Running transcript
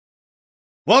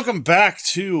Welcome back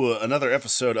to another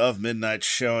episode of Midnight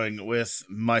Showing with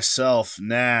myself,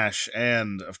 Nash,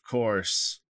 and of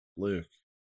course, Luke.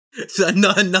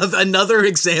 Another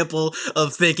example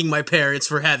of thanking my parents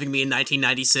for having me in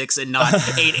 1996 and not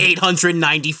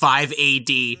 895 AD.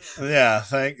 Yeah,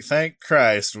 thank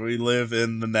Christ we live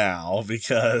in the now,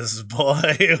 because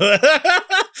boy,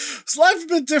 life a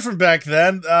bit different back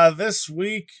then. This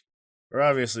week, we're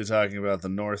obviously talking about the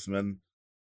Northman.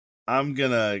 I'm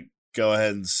gonna go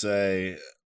ahead and say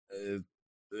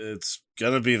it's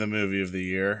gonna be the movie of the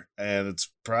year, and it's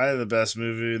probably the best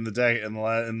movie in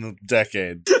the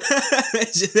decade.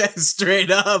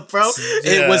 Straight up, bro.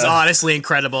 Yeah. It was honestly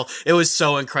incredible. It was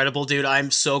so incredible, dude.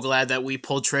 I'm so glad that we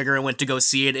pulled trigger and went to go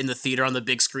see it in the theater on the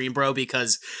big screen, bro,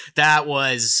 because that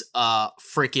was a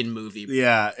freaking movie.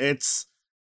 Yeah, it's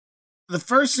the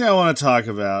first thing I want to talk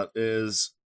about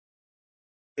is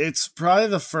it's probably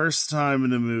the first time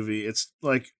in a movie. It's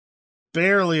like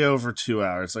barely over 2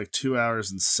 hours, like 2 hours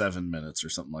and 7 minutes or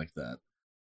something like that.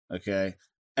 Okay.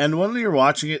 And when you're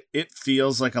watching it, it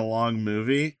feels like a long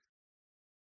movie,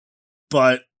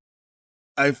 but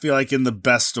I feel like in the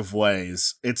best of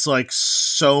ways. It's like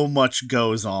so much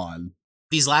goes on.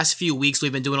 These last few weeks,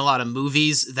 we've been doing a lot of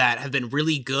movies that have been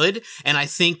really good, and I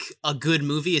think a good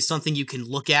movie is something you can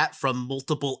look at from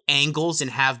multiple angles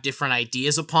and have different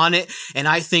ideas upon it, and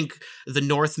I think The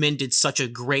Northman did such a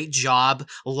great job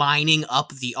lining up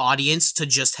the audience to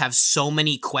just have so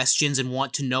many questions and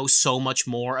want to know so much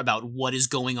more about what is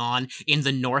going on in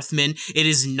The Northman. It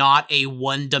is not a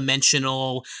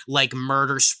one-dimensional, like,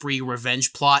 murder spree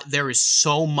revenge plot. There is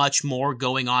so much more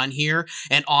going on here,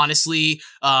 and honestly,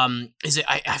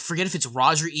 I forget if it's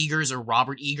Roger Egers or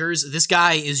Robert Egers. This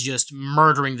guy is just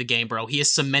murdering the game, bro. He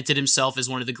has cemented himself as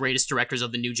one of the greatest directors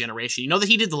of the new generation. You know that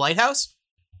he did The Lighthouse?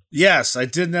 Yes, I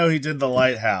did know he did The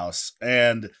Lighthouse.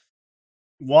 And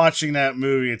watching that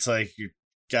movie, it's like, you're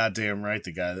goddamn right,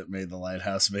 the guy that made The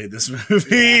Lighthouse made this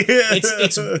movie. Yeah.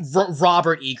 It's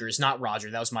Robert Egers, not Roger.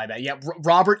 That was my bad. Yeah,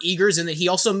 Robert Egers, and then he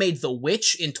also made The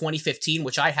Witch in 2015,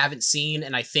 which I haven't seen,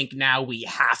 and I think now we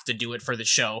have to do it for the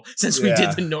show since we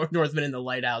did the Northman and The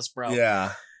Lighthouse, bro.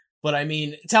 Yeah. But I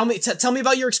mean, tell me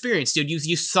about your experience, dude.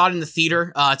 You saw it in the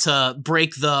theater to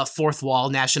break the fourth wall.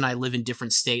 Nash and I live in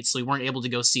different states, so we weren't able to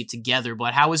go see it together.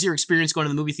 But how was your experience going to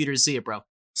the movie theater to see it, bro?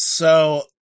 So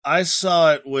I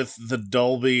saw it with the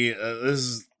Dolby. This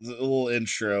is a little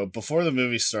intro before the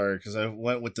movie started, because I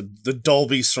went with the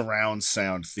Dolby surround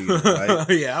sound theater, right?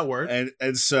 Yeah, word.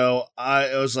 And so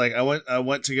I was like, I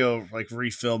went to go like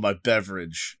refill my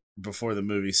beverage before the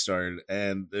movie started,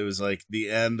 and it was like the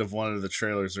end of one of the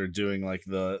trailers are doing like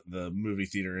the movie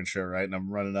theater intro, right? And I'm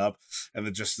running up, and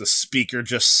then just the speaker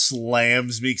just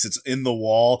slams me because it's in the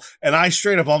wall, and I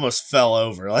straight up almost fell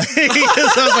over, like,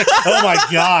 because I was like, oh my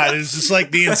god, it's just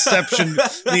like the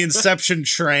Inception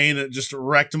train that just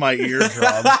wrecked my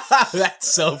eardrum.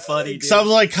 That's so funny, dude. So I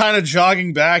was like kind of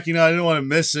jogging back, I didn't want to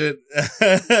miss it,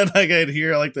 and I could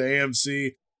hear like the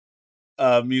AMC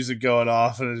music going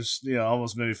off, and it just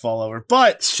almost made me fall over.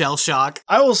 But shell shock.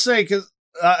 I will say, because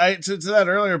to that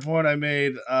earlier point I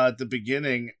made at the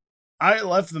beginning, I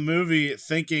left the movie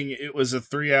thinking it was a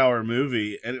 3-hour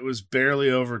movie, and it was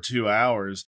barely over 2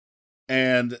 hours.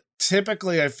 And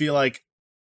typically I feel like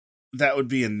that would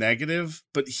be a negative,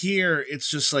 but here it's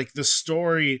just like the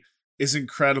story is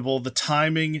incredible, the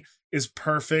timing is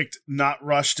perfect, not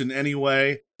rushed in any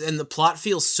way. And the plot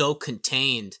feels so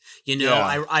contained.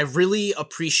 I really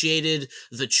appreciated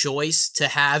the choice to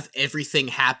have everything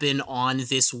happen on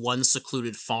this one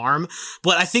secluded farm,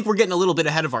 but I think we're getting a little bit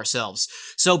ahead of ourselves.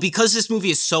 So because this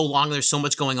movie is so long, there's so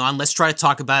much going on, let's try to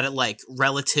talk about it like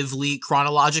relatively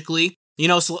chronologically.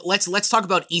 So let's talk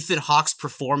about Ethan Hawke's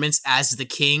performance as the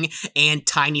king and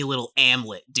tiny little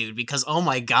Amlet, dude, because oh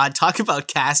my god, talk about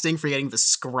casting for getting the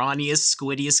scrawniest,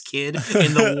 squiddiest kid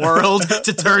in the world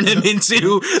to turn him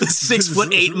into the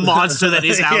 6'8" monster that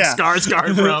is House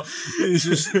Skarsgård, bro.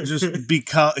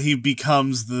 He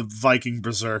becomes the Viking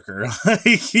berserker.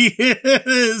 He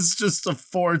is just a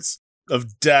force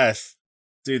of death.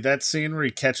 Dude, that scene where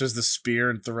he catches the spear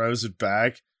and throws it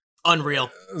back, unreal.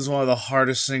 It was one of the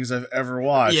hardest things I've ever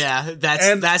watched. Yeah,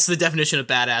 that's the definition of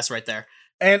badass right there.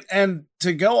 And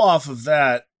to go off of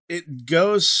that, it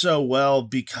goes so well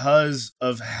because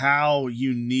of how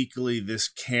uniquely this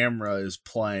camera is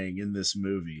playing in this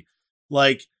movie.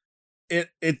 Like,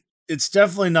 it's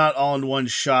definitely not all in one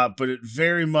shot, but it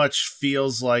very much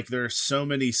feels like there are so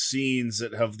many scenes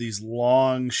that have these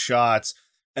long shots,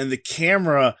 and the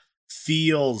camera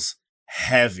feels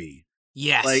heavy.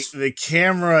 Yes. Like, the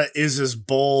camera is as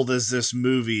bold as this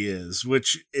movie is,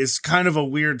 which is kind of a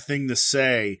weird thing to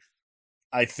say,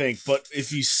 I think. But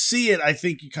if you see it, I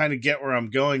think you kind of get where I'm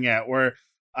going at, where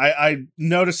I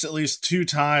noticed at least 2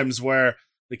 times where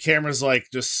the camera's like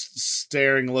just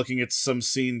staring, looking at some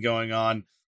scene going on.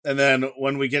 And then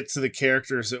when we get to the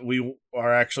characters that we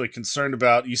are actually concerned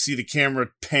about, you see the camera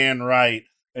pan right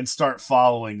and start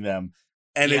following them.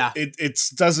 And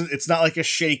it's not like a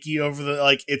shaky over the,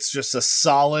 like, it's just a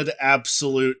solid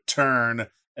absolute turn.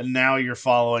 And now you're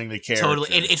following the character. Totally.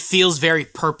 It feels very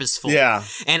purposeful. Yeah.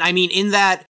 And I mean, in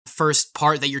that first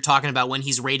part that you're talking about when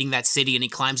he's raiding that city and he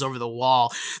climbs over the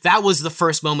wall, that was the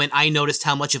first moment I noticed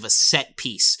how much of a set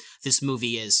piece this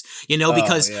movie is, you know,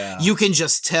 because you can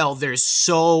just tell there's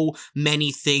so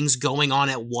many things going on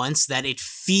at once that it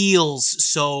feels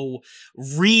so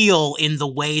real in the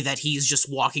way that he's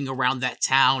just walking around that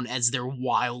town as they're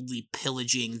wildly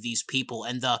pillaging these people.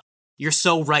 And you're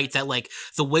so right that, like,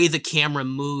 the way the camera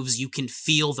moves, you can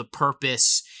feel the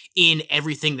purpose in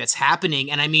everything that's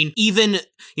happening. And I mean, even,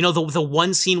 you know, the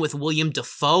one scene with William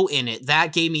Dafoe in it,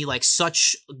 that gave me like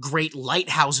such great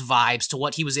Lighthouse vibes to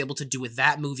what he was able to do with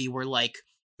that movie, where, like,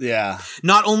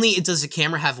 not only does the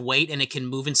camera have weight and it can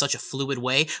move in such a fluid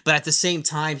way, but at the same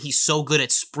time, he's so good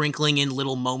at sprinkling in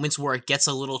little moments where it gets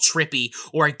a little trippy,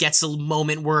 or it gets a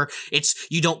moment where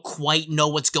you don't quite know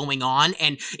what's going on,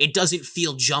 and it doesn't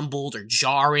feel jumbled or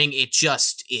jarring. It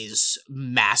just is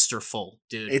masterful,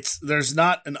 dude. There's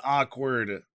not an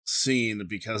awkward scene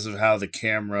because of how the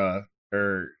camera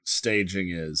or staging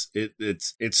is.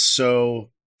 It's so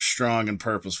strong and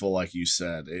purposeful, like you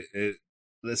said. It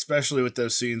especially with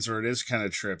those scenes where it is kind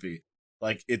of trippy,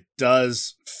 like it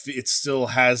still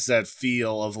has that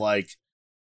feel of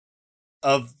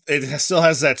still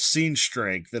has that scene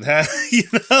strength that has, you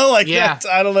know, like,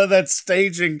 I don't know, that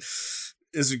staging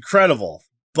is incredible.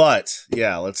 But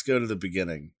yeah, let's go to the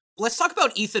beginning. Let's talk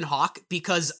about Ethan Hawke,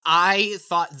 because I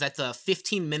thought that the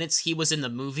 15 minutes he was in the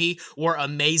movie were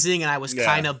amazing, and I was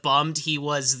kind of bummed he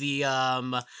was the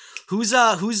who's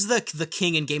the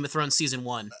king in Game of Thrones season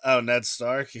 1? Oh, Ned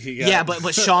Stark.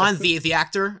 But Sean, the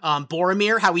actor,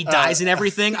 Boromir, how he dies and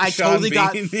everything. I Sean totally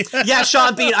Bean. got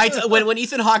Sean Bean. When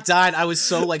Ethan Hawke died, I was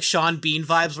so like Sean Bean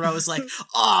vibes, where I was like,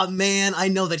 oh man, I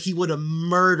know that he would have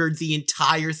murdered the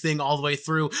entire thing all the way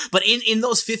through. But in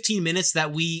those 15 minutes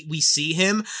that we see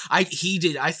him, I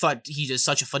thought he did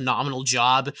such a phenomenal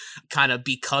job kind of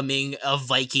becoming a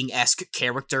Viking-esque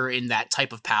character in that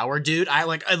type of power, dude. I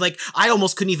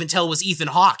almost couldn't even tell it was Ethan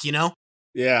Hawke, you know?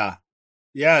 Yeah.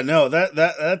 Yeah, no,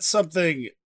 that's something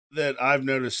that I've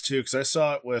noticed too, because I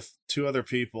saw it with 2 other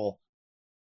people.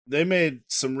 They made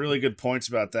some really good points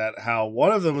about that. How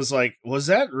one of them was like, was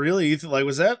that really Ethan? Like,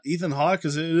 was that Ethan Hawke?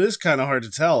 Because it is kind of hard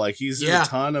to tell. Like, he's in a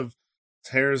ton of,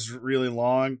 his hair is really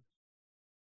long.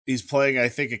 He's playing, I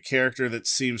think, a character that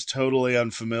seems totally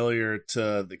unfamiliar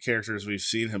to the characters we've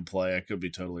seen him play. I could be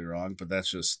totally wrong, but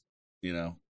that's just, you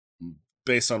know,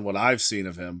 based on what I've seen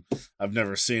of him. I've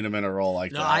never seen him in a role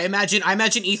like that. I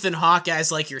imagine Ethan Hawke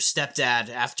as like your stepdad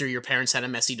after your parents had a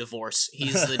messy divorce.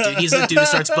 He's the dude who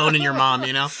starts boning your mom,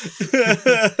 you know?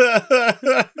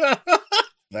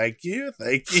 Thank you.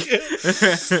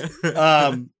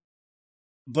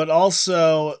 But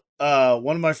also,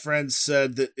 one of my friends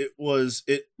said that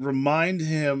it reminded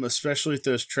him, especially with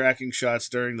those tracking shots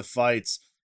during the fights,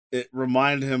 it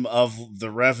reminded him of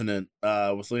The Revenant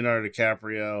with Leonardo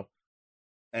DiCaprio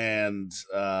and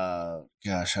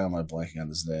gosh, how am I blanking on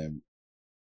his name?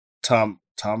 Tom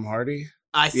Hardy?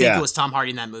 I think it was Tom Hardy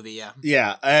in that movie, yeah.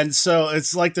 Yeah, and so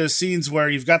it's like those scenes where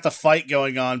you've got the fight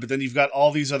going on, but then you've got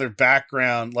all these other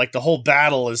background, like the whole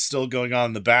battle is still going on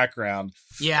in the background.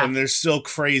 Yeah. And there's still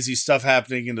crazy stuff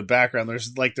happening in the background.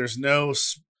 There's no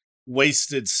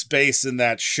wasted space in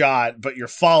that shot, but you're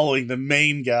following the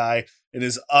main guy in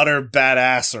his utter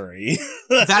badassery.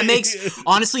 that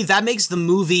makes the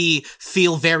movie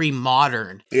feel very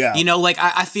modern. Yeah. You know, like,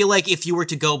 I feel like if you were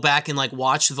to go back and, like,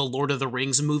 watch the Lord of the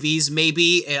Rings movies,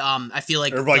 maybe, I feel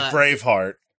like... Or like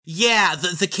Braveheart. Yeah,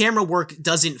 the camera work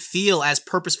doesn't feel as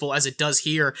purposeful as it does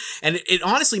here. And it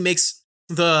honestly makes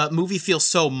the movie feels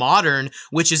so modern,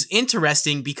 which is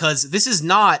interesting because this is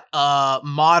not a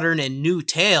modern and new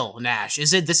tale, Nash,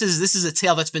 is it? This is a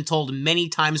tale that's been told many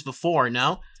times before,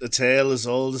 no? The tale as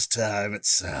old as time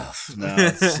itself. No,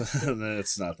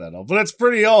 it's not that old, but it's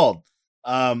pretty old.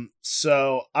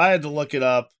 So I had to look it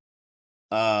up.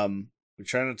 We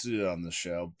try not to do that on the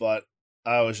show, but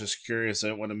I was just curious. I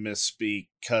didn't want to misspeak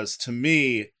because to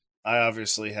me, I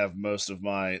obviously have most of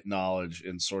my knowledge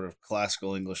in sort of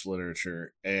classical English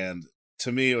literature, and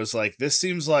to me it was like, this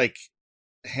seems like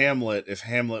Hamlet if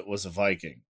Hamlet was a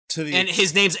Viking. to the and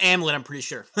his name's Amlet, I'm pretty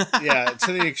sure. yeah,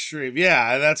 to the extreme.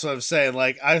 Yeah, that's what I'm saying.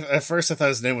 Like, at first I thought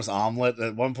his name was Omelet.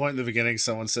 At one point in the beginning,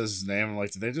 someone says his name. I'm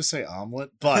like, did they just say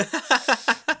omelet? But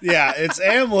yeah, it's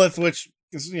Amleth, which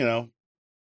is,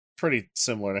 pretty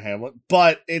similar to Hamlet.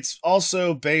 But it's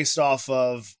also based off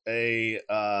of a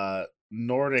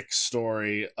Nordic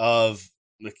story of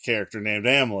the character named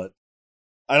Amlet.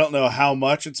 I don't know how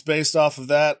much it's based off of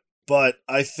that, but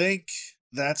I think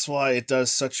that's why it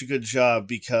does such a good job,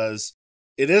 because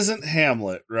it isn't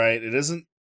Hamlet, right? It isn't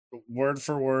word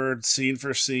for word, scene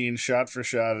for scene, shot for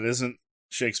shot. It isn't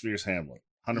Shakespeare's Hamlet.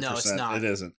 100%. No, it's not. It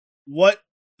isn't. What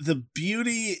the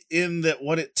beauty in that,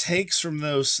 what it takes from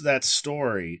that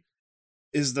story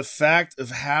is the fact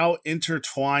of how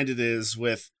intertwined it is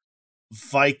with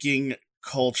Viking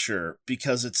culture,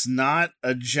 because it's not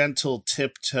a gentle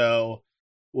tiptoe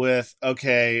with,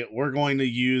 okay, we're going to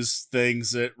use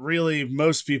things that really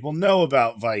most people know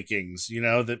about Vikings,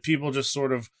 that people just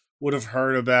sort of would have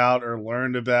heard about or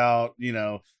learned about,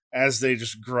 as they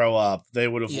just grow up, they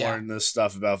would have learned this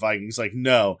stuff about Vikings. Like,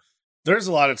 no, there's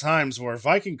a lot of times where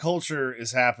Viking culture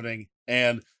is happening,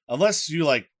 and unless you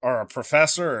are a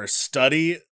professor or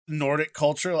study Nordic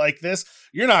culture like this,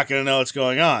 you're not going to know what's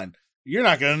going on. You're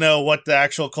not going to know what the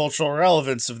actual cultural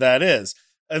relevance of that is.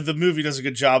 The movie does a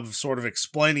good job of sort of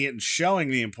explaining it and showing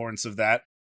the importance of that,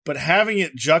 but having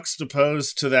it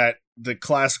juxtaposed to the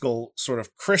classical sort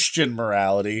of Christian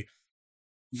morality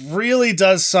really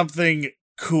does something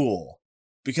cool,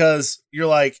 because you're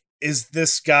like, is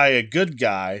this guy a good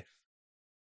guy?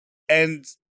 And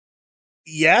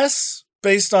yes,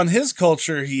 based on his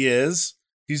culture, he is.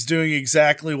 He's doing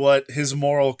exactly what his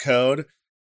moral code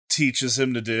teaches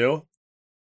him to do.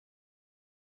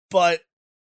 But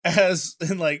as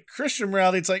in Christian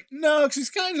morality, it's like, no, because he's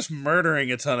kind of just murdering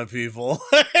a ton of people.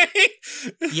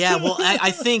 Yeah, well,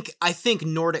 I think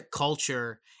Nordic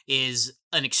culture is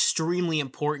an extremely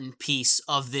important piece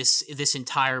of this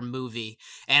entire movie,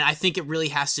 and I think it really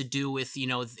has to do with,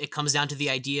 it comes down to the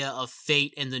idea of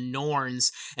fate and the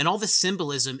Norns and all the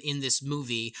symbolism in this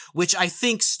movie, which I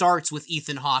think starts with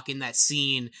Ethan Hawke in that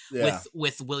scene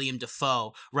with William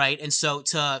Dafoe, right? And so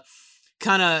to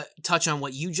kind of touch on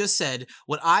what you just said,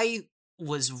 what I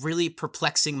was really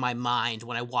perplexing my mind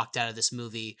when I walked out of this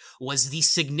movie was the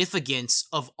significance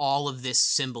of all of this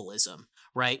symbolism,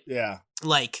 right? Yeah.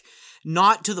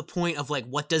 Not to the point of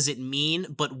what does it mean,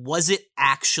 but was it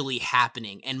actually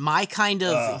happening? And my kind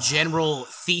of general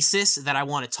thesis that I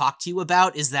want to talk to you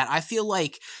about is that I feel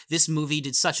like this movie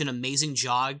did such an amazing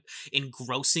job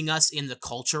engrossing us in the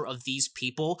culture of these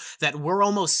people that we're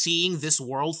almost seeing this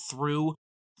world through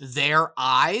their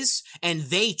eyes, and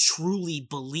they truly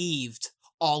believed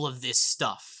all of this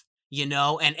stuff, and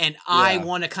I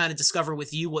want to kind of discover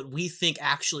with you what we think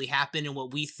actually happened and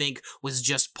what we think was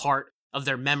just part of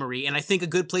their memory. And I think a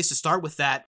good place to start with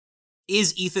that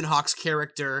is Ethan Hawke's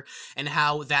character and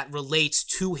how that relates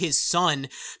to his son,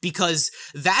 because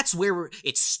that's where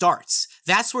it starts.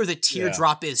 That's where the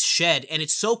teardrop is shed, and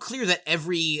it's so clear that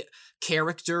every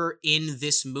character in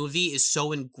this movie is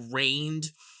so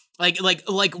ingrained.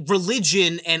 Like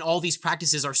religion and all these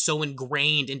practices are so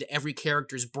ingrained into every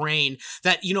character's brain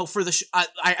that, for the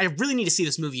I really need to see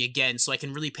this movie again so I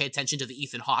can really pay attention to the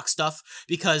Ethan Hawke stuff,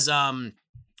 because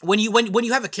when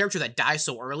you have a character that dies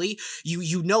so early,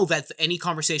 you know that any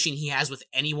conversation he has with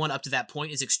anyone up to that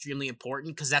point is extremely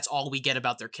important, because that's all we get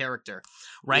about their character,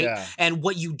 right? Yeah. And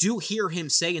what you do hear him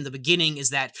say in the beginning is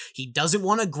that he doesn't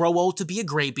want to grow old to be a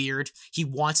graybeard. He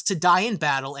wants to die in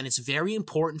battle, and it's very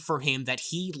important for him that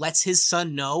he lets his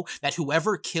son know that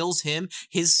whoever kills him,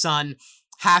 his son,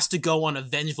 has to go on a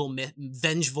vengeful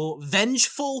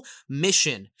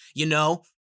mission,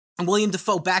 And William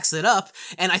Dafoe backs it up,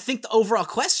 and I think the overall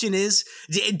question is,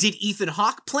 did Ethan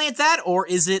Hawke plant that, or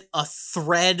is it a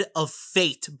thread of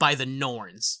fate by the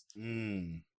Norns?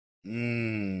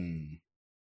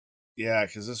 Yeah,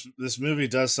 because this movie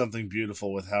does something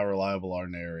beautiful with how reliable our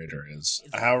narrator is,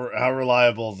 how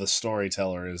reliable the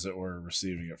storyteller is that we're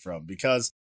receiving it from.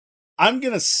 Because I'm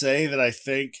going to say that I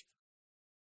think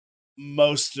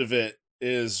most of it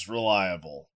is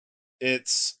reliable.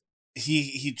 It's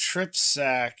he trips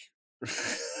Zach.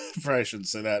 Probably shouldn't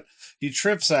say that. He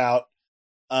trips out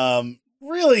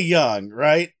really young,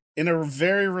 right? In a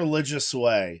very religious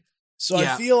way. So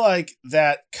I feel like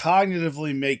that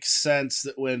cognitively makes sense,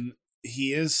 that when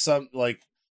he is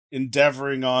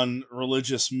endeavoring on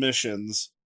religious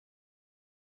missions,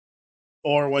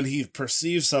 or when he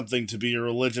perceives something to be a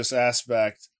religious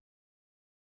aspect,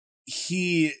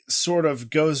 he sort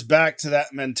of goes back to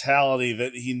that mentality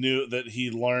that he knew, that he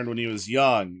learned when he was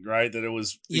young, right? That it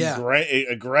was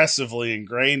aggressively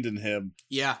ingrained in him.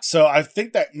 Yeah. So I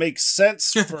think that makes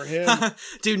sense for him.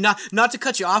 Dude, not to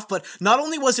cut you off, but not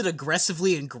only was it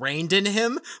aggressively ingrained in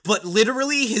him, but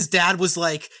literally his dad was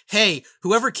like, hey,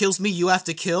 whoever kills me, you have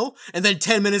to kill. And then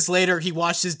 10 minutes later, he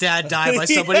watched his dad die by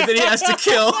somebody that he has to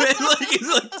kill. And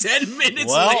like 10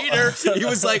 minutes later, he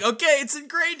was like, okay, it's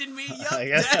ingrained in me.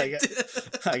 Yep,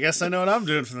 I guess I know what I'm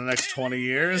doing for the next 20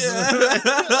 years. Yeah.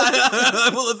 I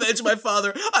will avenge my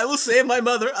father. I will save my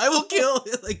mother. I will kill.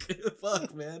 Like,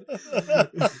 fuck, man.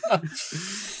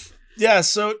 Yeah,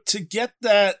 so to get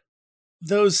that,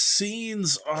 those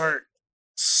scenes are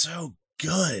so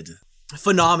good.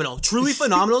 Phenomenal. Truly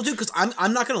phenomenal, dude, because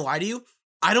I'm not gonna lie to you.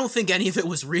 I don't think any of it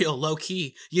was real, low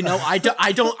key. You know, I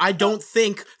don't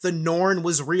think the Norn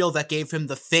was real that gave him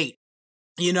the fate.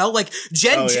 You know, like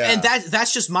and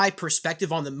that's just my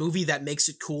perspective on the movie that makes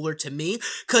it cooler to me.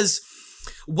 Because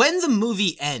when the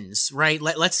movie ends, right?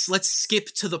 Let's skip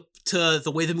to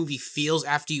the way the movie feels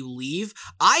after you leave.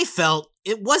 I felt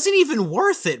it wasn't even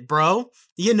worth it, bro.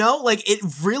 You know, like it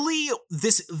really,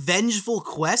 this vengeful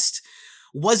quest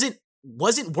wasn't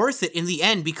worth it in the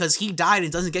end because he died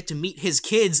and doesn't get to meet his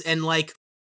kids. And like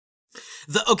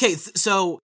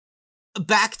so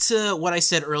back to what I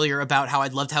said earlier about how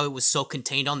I'd loved how it was so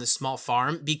contained on this small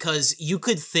farm, because you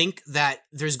could think that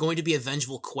there's going to be a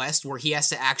vengeful quest where he has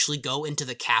to actually go into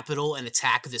the capital and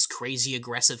attack this crazy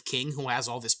aggressive king who has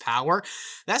all this power.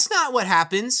 That's not what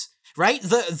happens, right?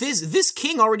 This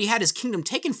king already had his kingdom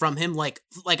taken from him, like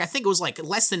I think it was like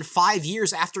less than 5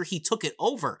 years after he took it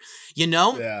over, you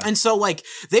know? Yeah. And so like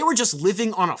they were just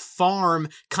living on a farm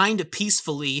kind of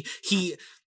peacefully.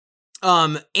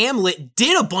 Amlet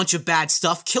did a bunch of bad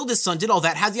stuff, killed his son, did all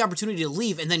that, had the opportunity to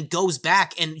leave, and then goes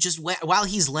back and just while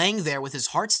he's laying there with his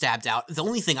heart stabbed out, the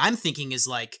only thing I'm thinking is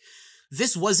like,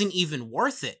 this wasn't even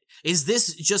worth it. Is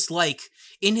this just like,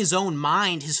 in his own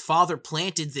mind, his father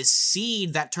planted this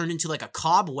seed that turned into like a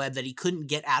cobweb that he couldn't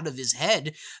get out of his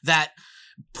head that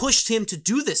pushed him to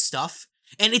do this stuff,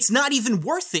 and it's not even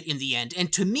worth it in the end.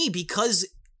 And to me,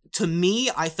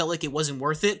 I felt like it wasn't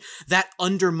worth it. That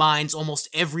undermines almost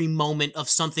every moment of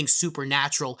something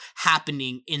supernatural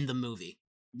happening in the movie.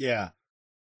 Yeah.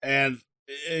 And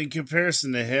in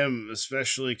comparison to him,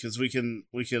 especially because we can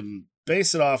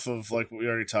base it off of, like what we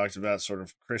already talked about, sort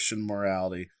of Christian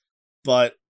morality.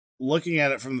 But looking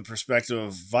at it from the perspective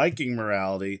of Viking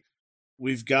morality,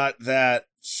 we've got that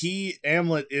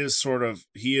Amlet is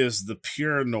he is the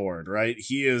pure Nord, right?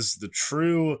 He is the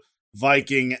true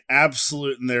Viking,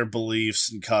 absolute in their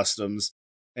beliefs and customs,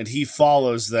 and he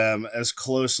follows them as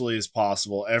closely as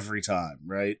possible every time,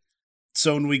 right?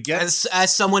 So when we get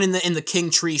as someone in the king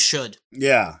tree should,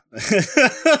 yeah,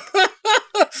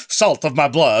 salt of my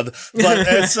blood. But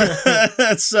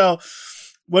it's so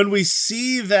when we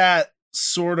see that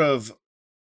sort of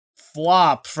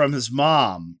flop from his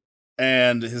mom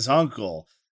and his uncle,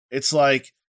 it's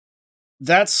like,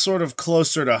 that's sort of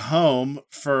closer to home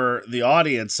for the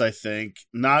audience, I think,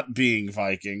 not being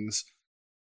Vikings,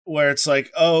 where it's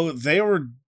like, oh, they were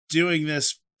doing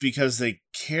this because they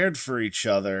cared for each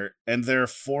other and they're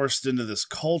forced into this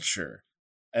culture.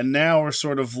 And now we're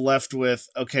sort of left with,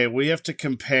 okay, we have to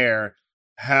compare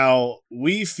how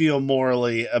we feel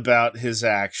morally about his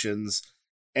actions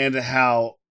and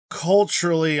how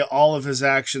culturally all of his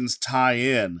actions tie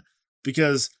in.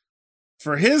 Because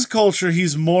for his culture,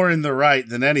 he's more in the right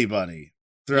than anybody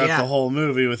throughout the whole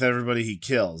movie with everybody he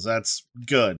kills. That's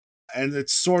good. And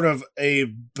it's sort of a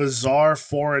bizarre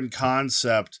foreign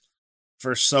concept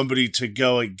for somebody to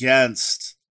go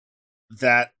against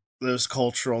those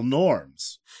cultural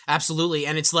norms. Absolutely.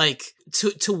 And it's like,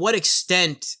 to what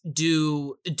extent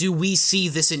do we see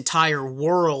this entire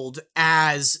world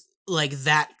as like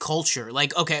that culture?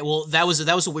 Like, okay, well, that was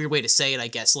a weird way to say it, I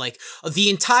guess. Like, the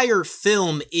entire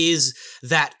film is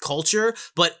that culture,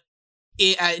 but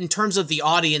in terms of the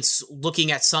audience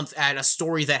looking at a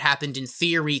story that happened in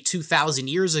theory 2,000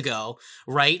 years ago,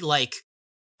 right? Like,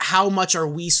 how much are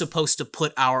we supposed to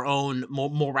put our own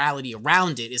morality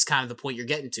around it is kind of the point you're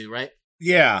getting to, right?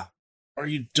 Yeah. Or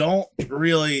you don't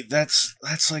really, that's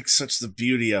like such the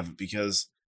beauty of it, because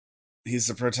he's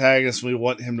the protagonist. We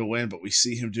want him to win, but we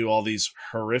see him do all these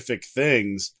horrific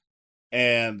things.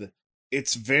 And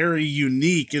it's very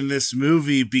unique in this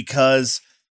movie because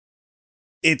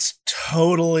it's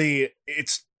totally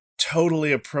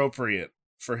appropriate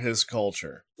for his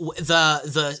culture.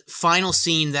 The final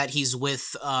scene that he's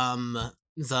with I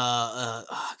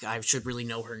should really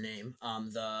know her name.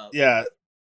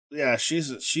 Yeah,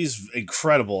 she's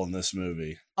incredible in this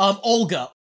movie. Olga.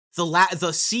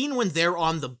 the scene when they're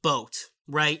on the boat,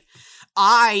 right?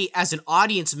 I, as an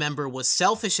audience member, was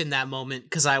selfish in that moment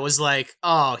because I was like,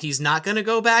 oh, he's not going to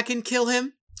go back and kill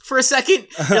him for a second.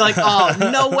 You're like, oh,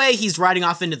 no way he's riding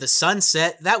off into the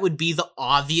sunset. That would be the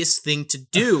obvious thing to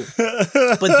do.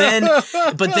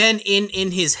 But then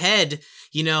in his head,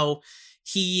 you know,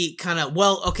 he kind of,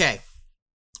 well, okay.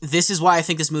 This is why I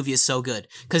think this movie is so good.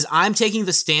 Because I'm taking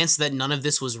the stance that none of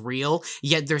this was real,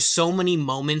 yet there's so many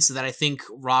moments that I think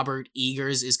Robert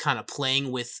Eggers is kind of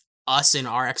playing with us and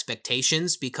our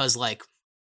expectations, because, like,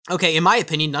 okay, in my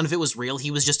opinion, none of it was real. He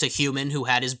was just a human who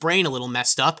had his brain a little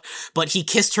messed up, but he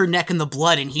kissed her neck in the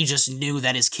blood and he just knew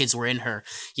that his kids were in her,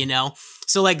 you know?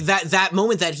 So, like, that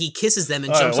moment that he kisses them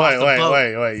and jumps off the boat.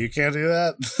 Wait, you can't do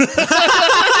that?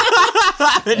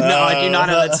 No, I do not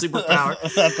have that superpower. I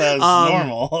thought that was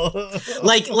normal.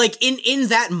 like in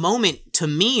that moment, to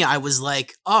me, I was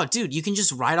like, oh, dude, you can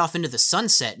just ride off into the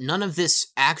sunset. None of this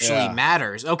actually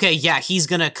matters. Okay, yeah, he's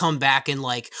gonna come back and,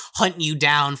 like, hunt you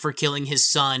down for killing his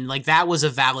son. Like, that was a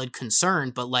valid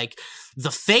concern, but, like,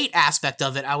 the fate aspect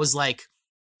of it, I was like,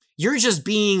 you're just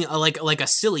being like a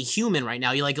silly human right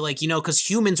now. You like, you know, because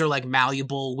humans are, like,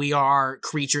 malleable. We are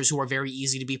creatures who are very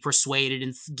easy to be persuaded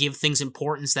and give things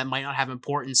importance that might not have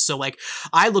importance. So, like,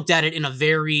 I looked at it in a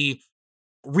very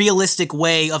realistic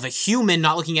way of a human,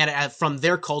 not looking at it from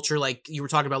their culture, like you were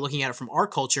talking about looking at it from our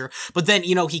culture. But then,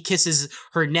 you know, he kisses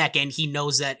her neck and he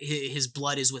knows that his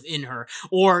blood is within her,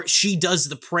 or she does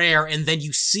the prayer and then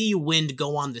you see wind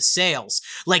go on the sails.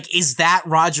 Like, is that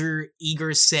Roger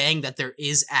Eggers saying that there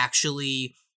is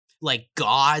actually, like,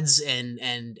 gods and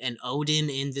Odin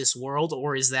in this world,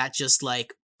 or is that just,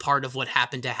 like, part of what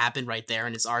happened to happen right there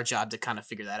and it's our job to kind of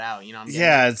figure that out, you know what I'm saying?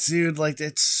 Yeah, dude, like,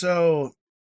 it's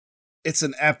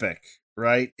an epic,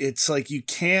 right? It's like, you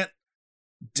can't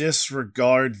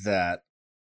disregard that.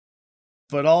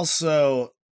 But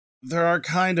also, there are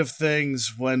kind of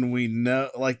things when we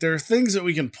know, like, there are things that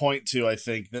we can point to, I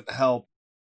think, that help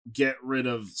get rid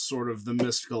of sort of the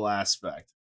mystical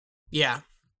aspect. Yeah.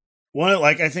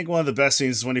 I think one of the best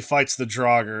scenes is when he fights the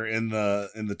Draugr in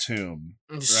the tomb.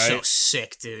 Right? So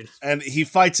sick, dude. And he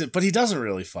fights it, but he doesn't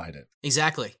really fight it.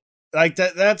 Exactly. Like,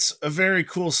 that's a very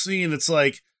cool scene. It's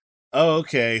like, oh,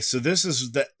 okay, so this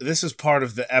is part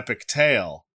of the epic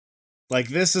tale. Like,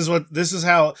 this is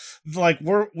how, like,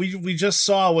 we just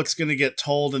saw what's going to get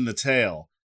told in the tale,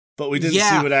 but we didn't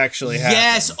see what actually happened.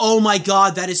 Yes, oh my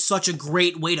god, that is such a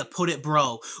great way to put it,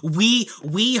 bro.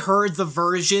 We heard the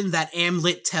version that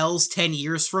Amlet tells 10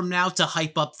 years from now to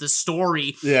hype up the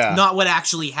story, not what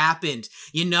actually happened,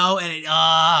 you know? And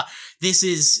this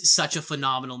is such a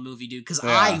phenomenal movie, dude, because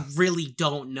I really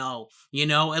don't know, you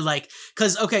know? And, like,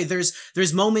 because, okay, there's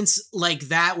moments like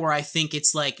that where I think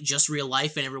it's, like, just real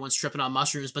life and everyone's tripping on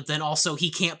mushrooms, but then also he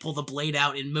can't pull the blade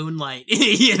out in Moonlight.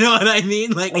 You know what I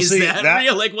mean? Like, is that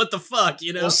real? Like, what the fuck,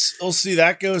 you know? We'll see,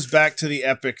 that goes back to the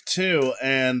epic, too,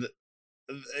 and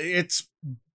it's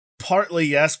partly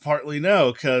yes, partly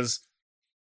no, because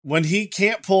when he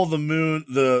can't pull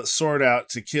the sword out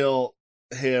to kill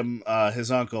him, his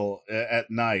uncle,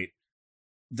 at night,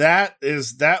 that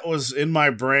was in my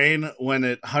brain when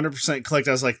it 100% clicked.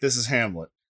 I was like, this is Hamlet,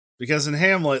 because in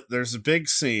Hamlet there's a big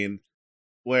scene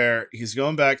where he's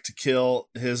going back to kill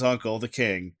his uncle, the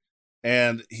king,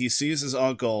 and he sees his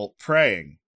uncle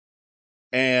praying,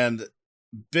 and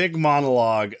big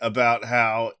monologue about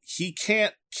how he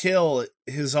can't kill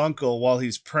his uncle while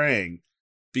he's praying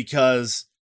because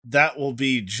that will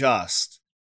be just.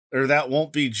 Or that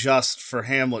won't be just for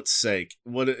Hamlet's sake.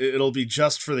 It'll be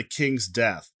just for the king's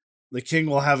death. The king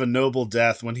will have a noble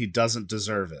death when he doesn't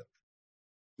deserve it.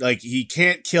 Like, he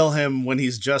can't kill him when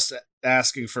he's just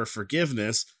asking for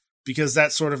forgiveness, because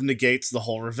that sort of negates the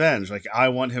whole revenge. Like, I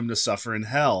want him to suffer in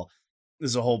hell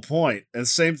is the whole point. And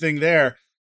same thing there.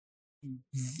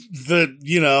 The,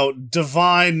 you know,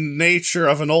 divine nature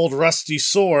of an old rusty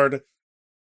sword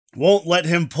won't let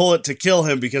him pull it to kill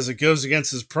him because it goes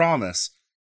against his promise.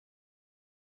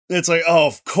 It's like, oh,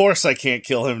 of course I can't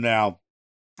kill him now.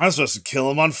 I'm supposed to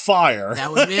kill him on fire. That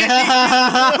would be.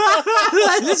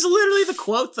 That's literally the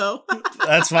quote, though.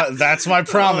 That's my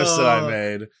promise that I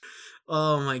made.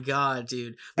 Oh my god,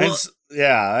 dude. Well, oh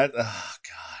god,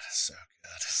 it's so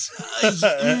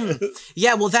good.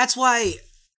 Yeah, well, that's why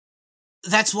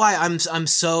I'm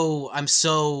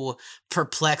so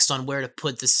perplexed on where to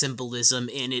put the symbolism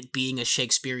in it being a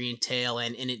Shakespearean tale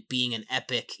and in it being an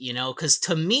epic, you know? Because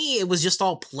to me, it was just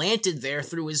all planted there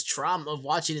through his trauma of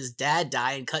watching his dad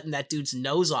die and cutting that dude's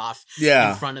nose off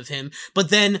in front of him. But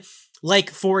then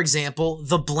Like, for example,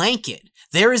 the blanket.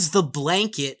 There is the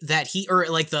blanket that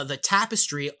the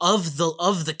tapestry of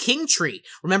the king tree.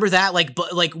 Remember that? Like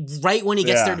right when he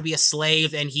gets there to be a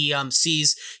slave and he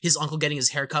sees his uncle getting his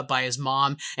hair cut by his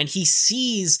mom, and he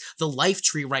sees the life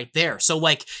tree right there. So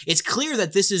like, it's clear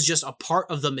that this is just a part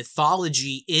of the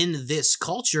mythology in this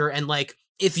culture, and like,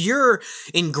 if you're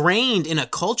ingrained in a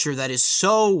culture that is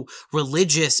so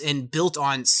religious and built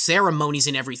on ceremonies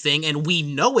and everything, and we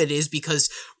know it is because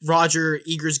Roger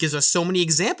Ebers gives us so many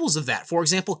examples of that. For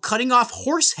example, cutting off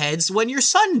horse heads when your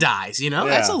son dies,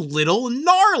 that's a little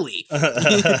gnarly.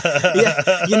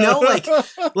 Yeah,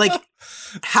 like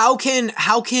how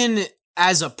can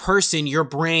as a person your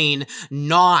brain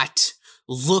not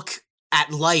look at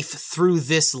life through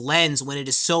this lens when it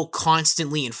is so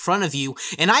constantly in front of you?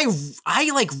 And I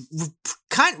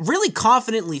really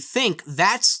confidently think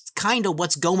that's kind of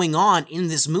what's going on in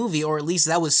this movie, or at least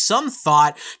that was some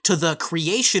thought to the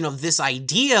creation of this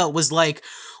idea, was like,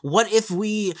 what if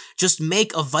we just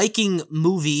make a Viking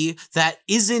movie that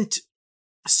isn't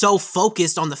so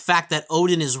focused on the fact that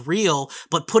Odin is real,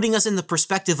 but putting us in the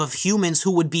perspective of humans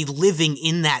who would be living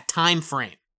in that time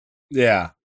frame?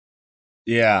 Yeah.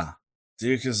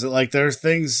 Dude, because like there are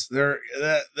things that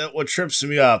what trips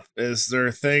me up is there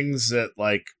are things that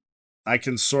like I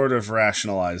can sort of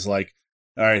rationalize. Like,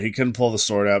 all right, he couldn't pull the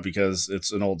sword out because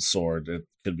it's an old sword; it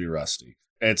could be rusty.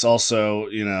 It's also,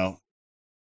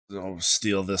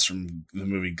 steal this from the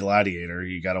movie Gladiator.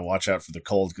 You got to watch out for the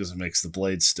cold because it makes the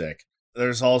blade stick.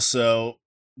 There's also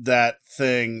that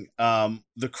thing,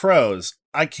 the crows.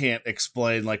 I can't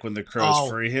explain like when the crows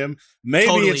free him. Maybe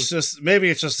totally. it's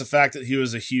just the fact that he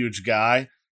was a huge guy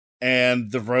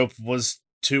and the rope was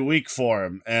too weak for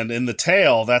him. And in the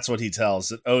tale, that's what he tells,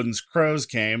 that Odin's crows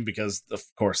came because of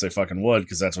course they fucking would,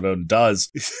 because that's what Odin does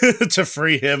to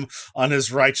free him on his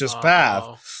righteous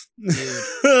path.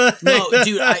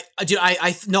 Dude.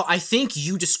 I think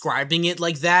you describing it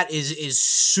like that is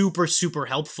super, super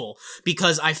helpful,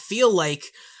 because I feel like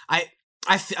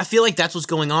I feel like that's what's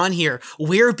going on here.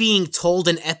 We're being told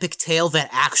an epic tale that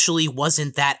actually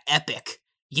wasn't that epic,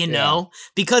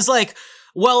 Because like,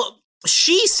 well,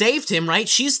 she saved him, right?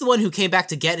 She's the one who came back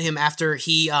to get him after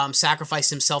he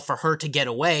sacrificed himself for her to get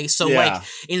away. So like,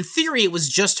 in theory, it was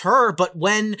just her. But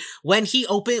when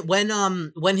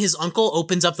his uncle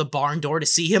opens up the barn door to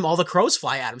see him, all the crows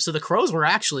fly at him. So the crows were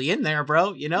actually in there,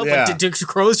 bro. But do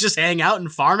crows just hang out in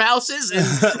farmhouses and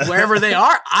wherever they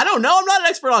are? I don't know. I'm not an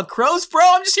expert on crows, bro.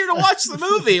 I'm just here to watch the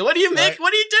movie. What do you make?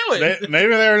 What are you doing? Maybe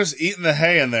they were just eating the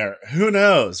hay in there. Who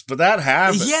knows? But that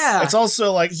happens. Yeah. It's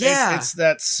also like it's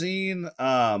that scene.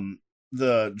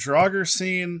 The Draugr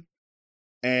scene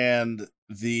and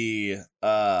the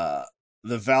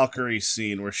Valkyrie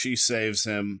scene where she saves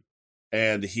him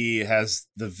and he has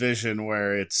the vision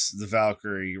where it's the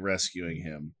Valkyrie rescuing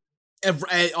him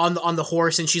on the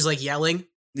horse, and she's like yelling.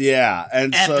 Yeah,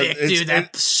 and epic, so dude.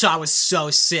 That shot was so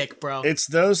sick, bro. It's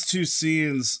those two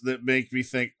scenes that make me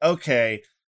think, okay,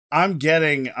 I'm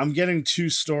getting two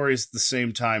stories at the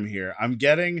same time here. I'm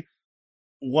getting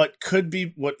what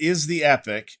is the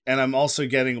epic, and I'm also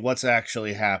getting what's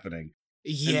actually happening.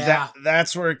 Yeah. And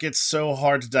that's where it gets so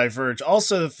hard to diverge.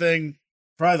 Also,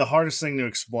 probably the hardest thing to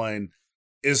explain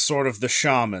is sort of the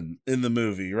shaman in the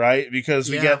movie, right?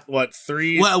 Because we get,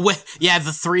 three?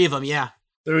 The three of them, yeah.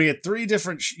 We get three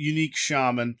different unique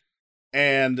shaman,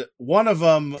 and one of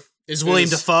them is William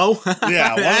Dafoe.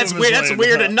 Yeah, that's weird. That's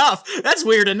weird enough. That's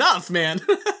weird enough, man.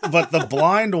 But the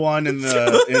blind one in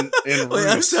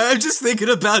Roost, I'm just thinking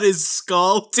about his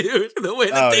skull, dude. The way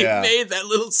that they made that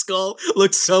little skull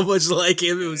look so much like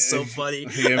him. It was so funny.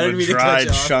 He had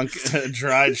a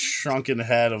dried, shrunken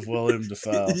head of William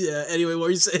Dafoe. Yeah. Anyway, what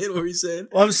were you saying?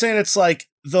 Well, I'm saying it's like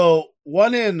the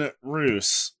one in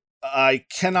Roost, I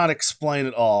cannot explain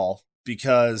at all,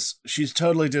 because she's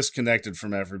totally disconnected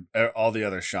from all the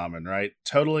other shaman, right?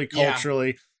 Totally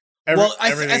culturally. Yeah.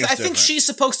 I think she's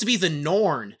supposed to be the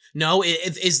Norn. No,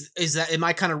 is that? Am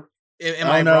I kind of? Am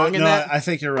I wrong in that? I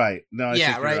think you're right. No, I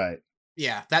think you're right.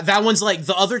 Yeah, that one's like,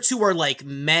 the other two are like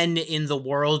men in the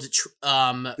world,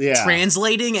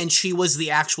 translating, and she was the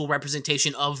actual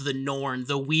representation of the Norn,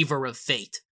 the Weaver of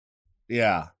Fate.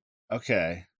 Yeah.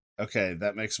 Okay,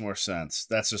 that makes more sense.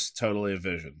 That's just totally a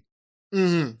vision.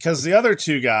 Because the other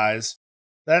two guys,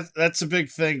 that's a big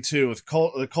thing too with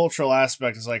the cultural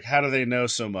aspect. Is like, how do they know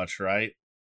so much, right?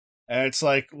 And it's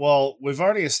like, well, we've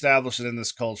already established it in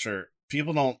this culture.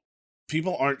 People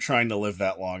aren't trying to live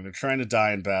that long. They're trying to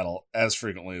die in battle as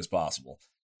frequently as possible.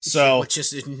 So, which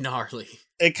is gnarly.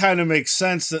 It kind of makes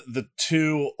sense that the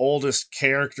two oldest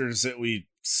characters that we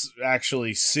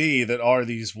actually see that are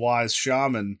these wise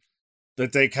shaman,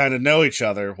 that they kind of know each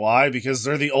other. Why? Because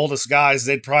they're the oldest guys.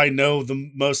 They'd probably know the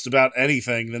most about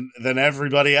anything than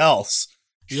everybody else.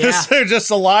 Yeah. They're just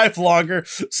alive longer,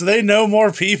 so they know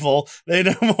more people. They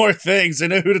know more things. They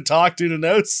know who to talk to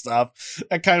know stuff.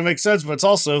 That kind of makes sense, but it's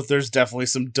also, there's definitely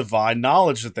some divine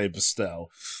knowledge that they bestow.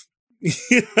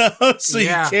 You know? So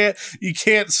you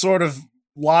can't sort of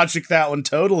logic that one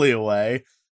totally away.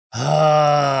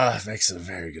 It makes it a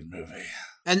very good movie.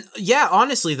 And yeah,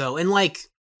 honestly though, and like,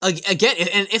 again,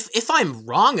 and if I'm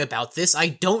wrong about this, I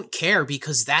don't care,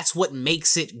 because that's what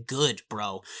makes it good,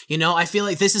 bro. You know, I feel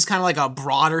like this is kind of like a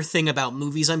broader thing about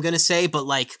movies I'm gonna say, but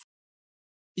like,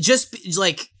 just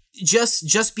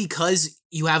because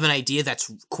you have an idea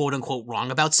that's quote unquote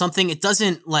wrong about something, it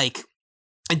doesn't like,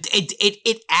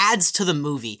 it adds to the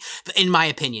movie, in my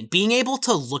opinion. Being able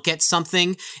to look at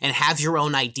something and have your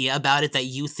own idea about it that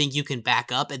you think you can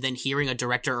back up, and then hearing a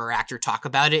director or actor talk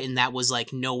about it and that was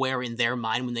like nowhere in their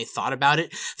mind when they thought about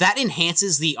it, that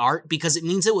enhances the art, because it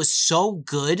means it was so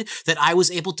good that I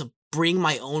was able to bring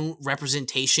my own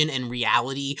representation and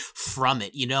reality from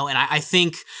it, you know? And I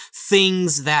think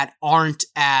things that aren't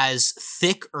as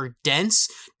thick or dense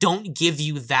don't give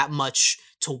you that much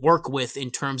to work with in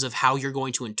terms of how you're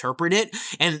going to interpret it.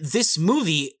 And this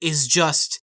movie is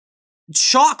just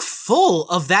chock full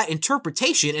of that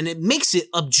interpretation, and it makes it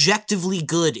objectively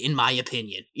good, in my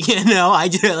opinion. You know, I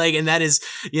just like, and that is,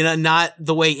 you know, not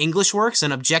the way English works,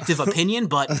 an objective opinion,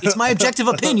 but it's my objective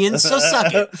opinion, so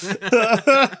suck it.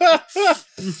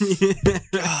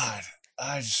 God,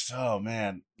 oh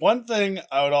man. One thing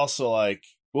I would also like,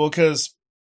 well, because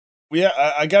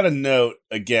I got a note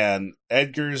again.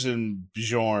 Eggers and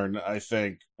Bjorn, I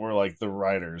think, were like the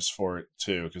writers for it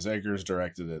too, because Eggers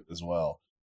directed it as well.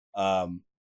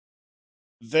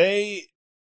 They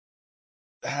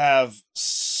have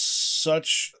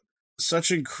such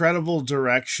incredible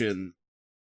direction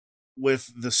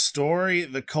with the story,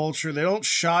 the culture. They don't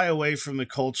shy away from the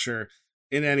culture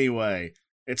in any way.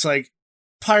 It's like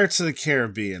Pirates of the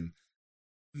Caribbean.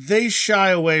 They shy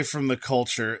away from the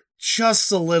culture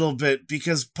just a little bit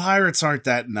because pirates aren't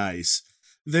that nice.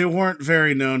 They weren't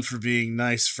very known for being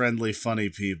nice, friendly, funny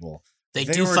people. They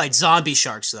do fight zombie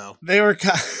sharks, though. They were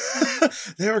kind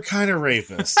of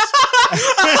rapists.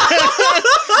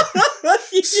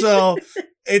 So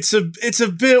it's a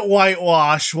bit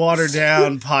whitewash, watered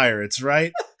down pirates,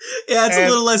 right? Yeah, it's a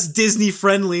little less Disney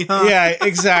friendly, huh? Yeah,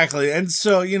 exactly. And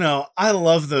so, you know, I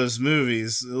love those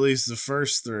movies, at least the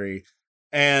first three.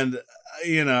 And,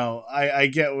 you know, I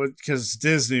get what, because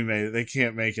Disney made it, they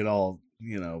can't make it all,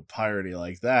 you know, piratey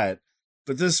like that.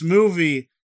 But this movie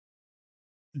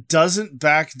doesn't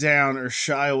back down or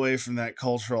shy away from that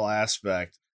cultural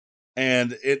aspect,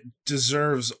 and it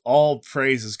deserves all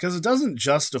praises because it doesn't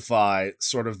justify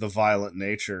sort of the violent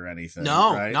nature or anything.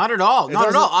 No, right? Not at all. Not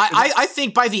at all. I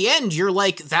think by the end you're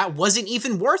like, that wasn't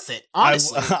even worth it.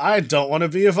 Honestly, I don't want to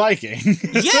be a Viking.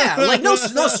 Yeah, like no,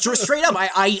 straight up.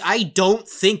 I don't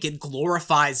think it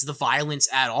glorifies the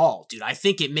violence at all, dude. I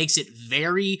think it makes it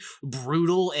very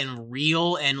brutal and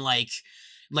real and like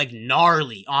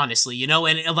gnarly, honestly, you know,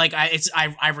 and like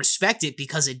I respect it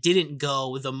because it didn't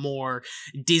go the more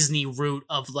Disney route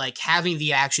of like having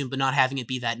the action but not having it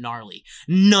be that gnarly.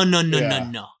 No. They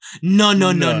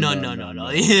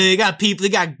got people, they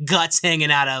got guts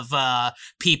hanging out of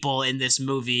people in this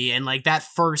movie, and like that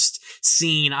first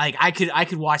scene, like I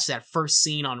could watch that first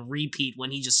scene on repeat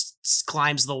when he just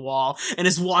climbs the wall and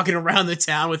is walking around the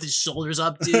town with his shoulders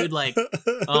up, dude. Like,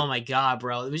 oh my god,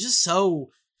 bro, it was just so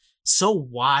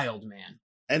wild, man.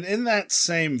 And in that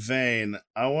same vein,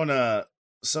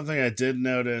 something I did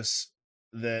notice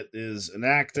that is an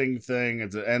acting thing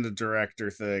and a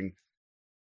director thing.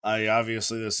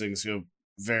 Obviously those things go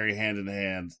very hand in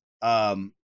hand.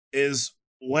 Is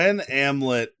when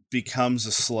Amlet becomes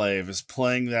a slave, is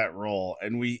playing that role,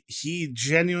 and he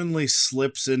genuinely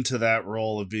slips into that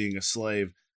role of being a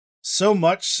slave, so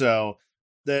much so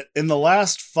that in the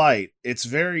last fight, it's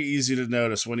very easy to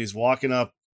notice when he's walking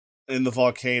up in the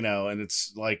volcano, and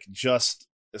it's like just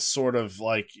a sort of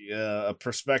like a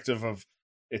perspective of,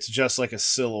 it's just like a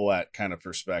silhouette kind of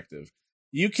perspective.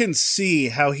 You can see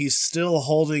how he's still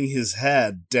holding his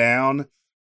head down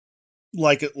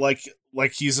like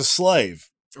he's a slave.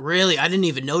 Really? I didn't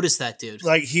even notice that, dude.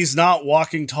 Like, he's not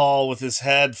walking tall with his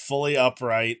head fully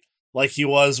upright like he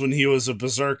was when he was a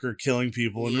berserker killing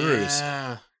people in Ruse.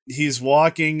 He's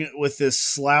walking with this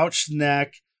slouched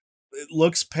neck. It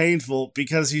looks painful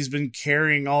because he's been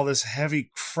carrying all this heavy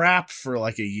crap for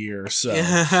like a year or so.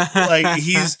 Like,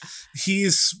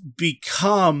 he's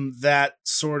become that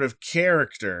sort of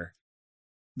character,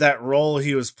 that role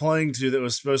he was playing to that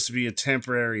was supposed to be a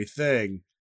temporary thing.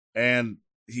 And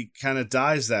he kind of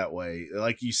dies that way.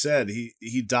 Like you said,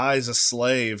 he dies a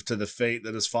slave to the fate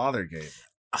that his father gave him.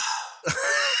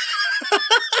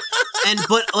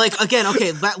 But like, again,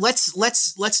 okay,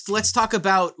 let's talk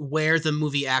about where the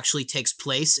movie actually takes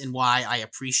place and why I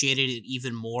appreciated it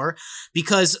even more,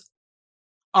 because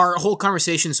our whole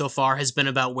conversation so far has been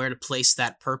about where to place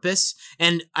that purpose,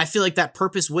 and I feel like that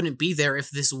purpose wouldn't be there if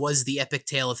this was the epic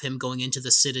tale of him going into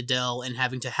the Citadel and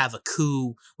having to have a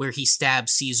coup where he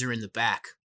stabs Caesar in the back.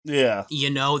 Yeah. You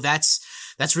know, that's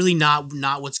really not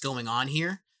what's going on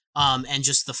here. And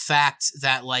just the fact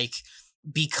that, like,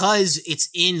 because it's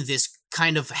in this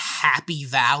kind of happy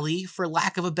valley, for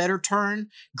lack of a better term,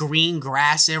 green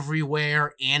grass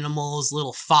everywhere, animals,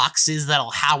 little foxes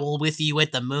that'll howl with you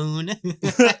at the moon.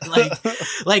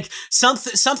 like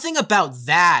something about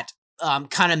that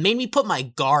kind of made me put my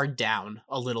guard down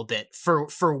a little bit for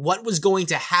what was going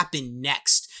to happen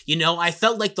next. You know, I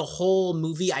felt like the whole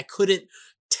movie I couldn't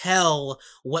tell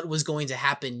what was going to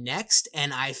happen next,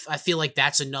 and I feel like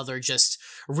that's another just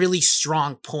really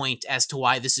strong point as to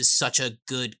why this is such a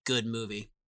good ing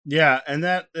Yeah, and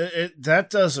that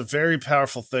does a very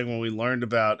powerful thing when we learned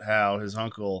about how his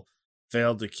uncle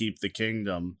failed to keep the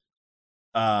kingdom.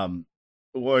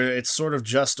 Where it sort of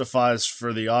justifies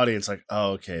for the audience, like,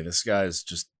 oh, okay, this guy's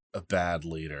just a bad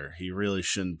leader. He really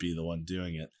shouldn't be the one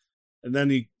doing it. And then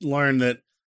you learn that,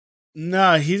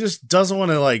 nah, he just doesn't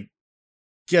want to, like,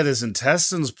 get his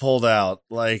intestines pulled out.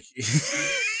 Like,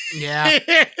 yeah.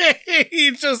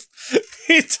 he doesn't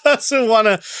want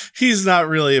to, he's not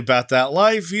really about that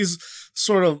life. He's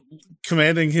sort of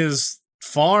commanding his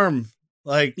farm.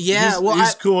 Like, yeah,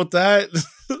 he's cool with that.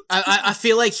 I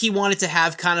feel like he wanted to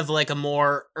have kind of like a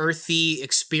more earthy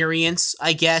experience,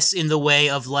 I guess, in the way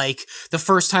of, like, the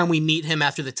first time we meet him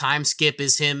after the time skip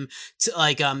is him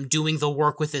doing the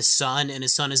work with his son, and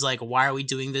his son is like, why are we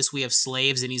doing this? We have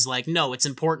slaves. And he's like, no, it's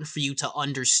important for you to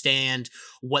understand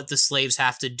what the slaves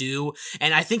have to do.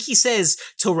 And I think he says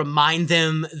to remind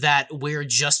them that we're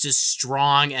just as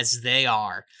strong as they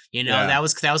are. You know, that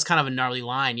was kind of a gnarly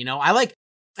line. You know,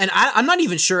 and I'm not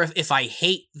even sure if I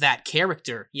hate that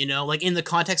character, you know, like, in the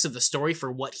context of the story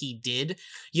for what he did,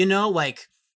 you know, like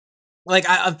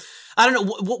I don't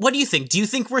know. What do you think? Do you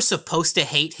think we're supposed to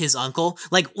hate his uncle?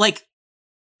 Like,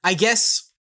 I guess.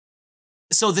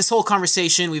 So this whole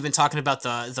conversation, we've been talking about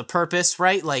the purpose,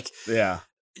 right? Like, yeah.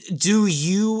 Do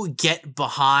you get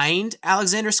behind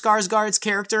Alexander Skarsgård's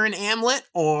character in Hamlet,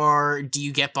 or do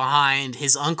you get behind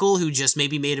his uncle, who just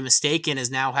maybe made a mistake and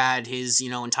has now had his, you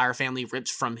know, entire family ripped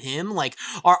from him? Like,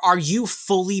 are you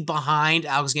fully behind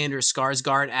Alexander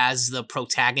Skarsgård as the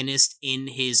protagonist in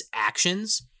his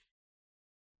actions?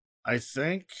 I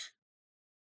think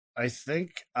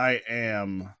I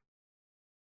am,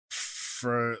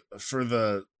 for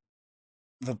the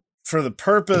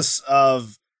purpose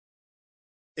of,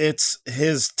 it's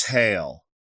his tale.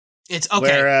 It's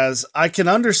okay. Whereas I can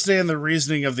understand the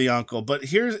reasoning of the uncle, but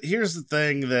here's the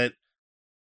thing that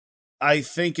I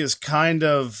think is kind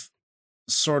of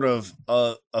sort of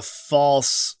a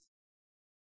false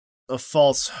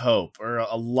hope, or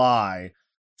a lie,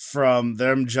 from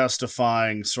them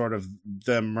justifying sort of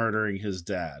them murdering his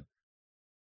dad.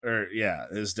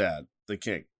 His dad, the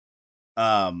king.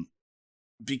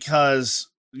 Because,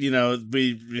 you know,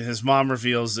 his mom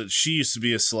reveals that she used to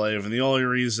be a slave, and the only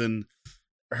reason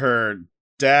his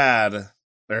dad,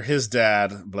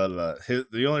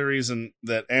 the only reason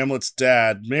that Hamlet's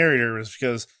dad married her was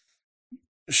because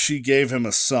she gave him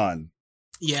a son.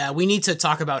 Yeah, we need to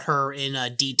talk about her in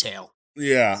detail.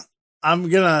 Yeah, I'm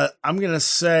gonna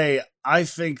say I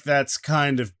think that's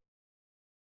kind of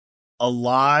a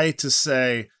lie to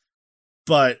say,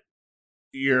 but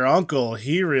your uncle,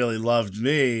 he really loved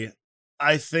me.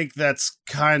 I think that's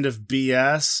kind of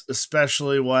BS,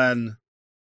 especially when,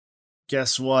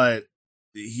 guess what?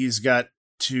 He's got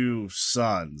 2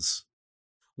 sons.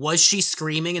 Was she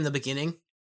screaming in the beginning?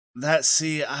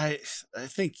 I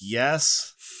think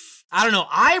yes. I don't know.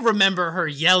 I remember her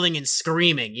yelling and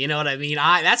screaming. You know what I mean?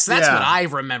 That's what I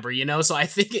remember. You know, so I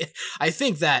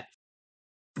think that.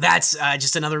 That's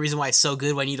just another reason why it's so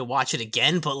good. Why I need to watch it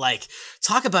again. But, like,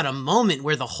 talk about a moment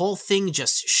where the whole thing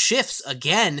just shifts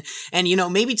again. And, you know,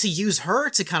 maybe to use her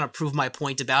to kind of prove my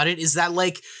point about it is that,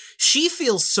 like, she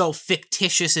feels so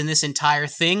fictitious in this entire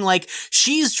thing. Like,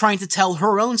 she's trying to tell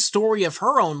her own story of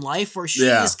her own life, where she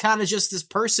is kind of just this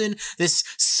person, this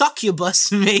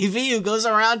succubus maybe, who goes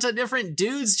around to different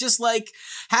dudes just, like,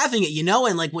 having it, you know?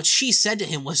 And, like, what she said to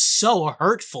him was so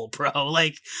hurtful, bro.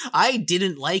 Like, I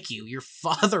didn't like you. Your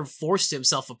father forced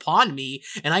himself upon me,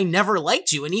 and I never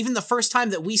liked you. And even the first time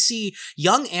that we see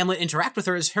young Hamlet interact with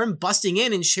her is him busting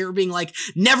in and her being like,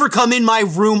 never come in my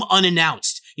room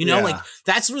unannounced. You know, Yeah. like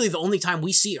that's really the only time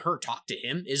we see her talk to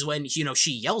him is when, you know,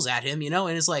 she yells at him, you know,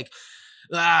 and it's like,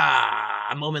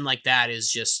 a moment like that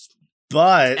is just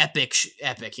But epic,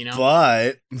 you know?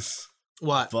 but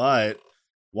What? but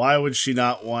why would she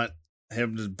not want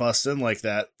him to bust in like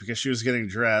that? Because she was getting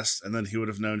dressed, and then he would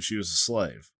have known she was a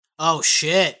slave. Oh,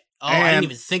 shit. Oh, I didn't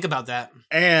even think about that.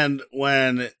 And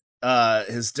when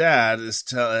his dad is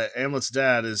Amlet's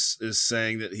dad is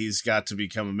saying that he's got to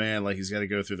become a man, like he's got to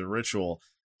go through the ritual,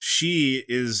 she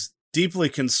is deeply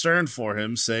concerned for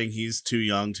him, saying he's too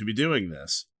young to be doing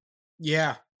this.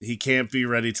 Yeah. He can't be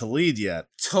ready to lead yet.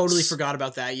 Totally forgot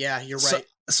about that. Yeah, you're right.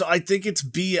 So I think it's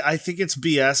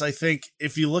BS. I think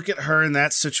if you look at her in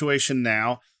that situation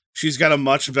now, she's got a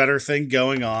much better thing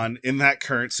going on in that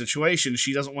current situation.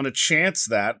 She doesn't want to chance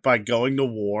that by going to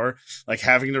war, like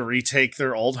having to retake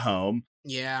their old home.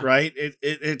 Yeah. Right?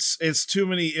 It's too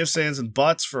many ifs, ands, and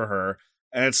buts for her.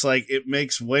 And it's like, it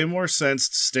makes way more sense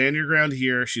to stand your ground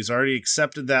here. She's already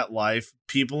accepted that life.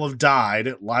 People have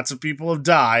died. Lots of people have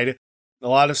died. A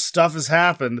lot of stuff has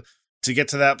happened to get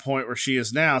to that point where she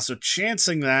is now. So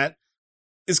chancing that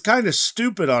is kind of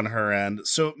stupid on her end.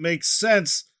 So it makes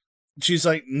sense. She's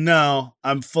like, no,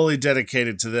 I'm fully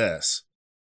dedicated to this.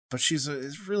 But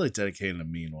is really dedicated in a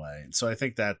mean way. And so I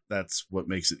think that's what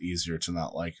makes it easier to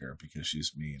not like her, because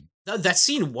she's mean. That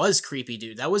scene was creepy,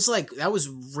 dude. That was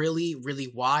really,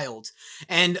 really wild.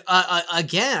 And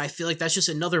again, I feel like that's just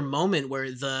another moment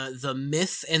where the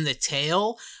myth and the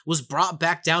tale was brought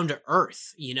back down to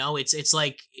earth. You know, it's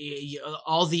like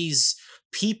all these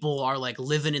people are like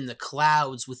living in the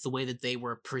clouds with the way that they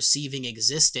were perceiving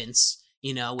existence.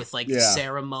 You know, with like the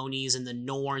ceremonies and the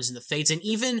Norns and the fates, and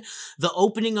even the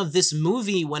opening of this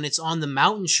movie when it's on the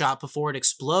mountain shot before it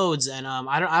explodes. And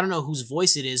I don't know whose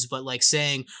voice it is, but like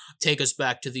saying, "Take us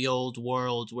back to the old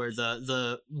world where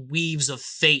the weaves of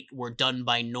fate were done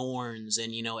by Norns,"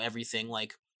 and you know everything.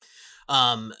 Like,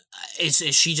 is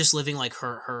she just living like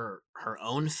her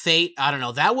own fate? I don't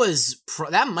know.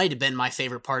 That might have been my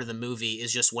favorite part of the movie,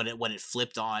 is just when it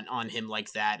flipped on him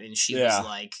like that, and she was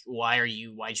like, why'd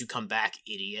you come back,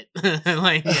 idiot?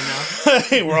 Like, you know.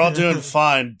 Hey, we're all doing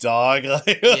fine, dog. God,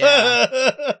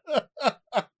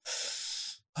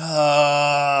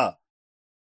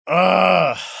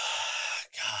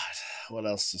 what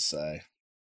else to say?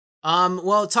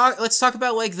 Well, let's talk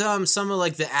about like some of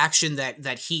like the action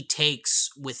that he takes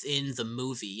within the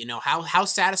movie. You know, how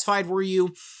satisfied were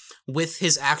you with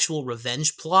his actual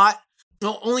revenge plot?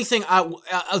 The only thing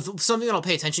something that I'll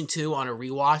pay attention to on a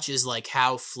rewatch is like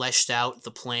how fleshed out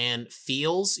the plan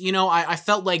feels. You know, I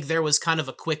felt like there was kind of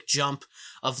a quick jump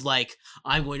of like,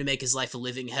 I'm going to make his life a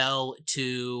living hell,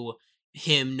 to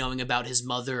him knowing about his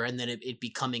mother, and then it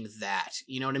becoming that.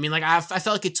 You know what I mean? Like, I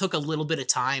felt like it took a little bit of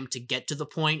time to get to the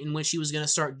point in which he was going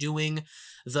to start doing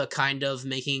the kind of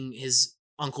making his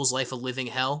uncle's life a living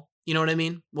hell. You know what I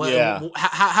mean?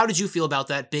 How did you feel about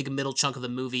that big middle chunk of the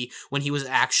movie when he was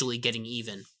actually getting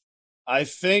even? I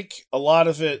think a lot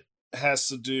of it has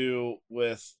to do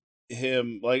with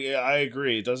him. Like, I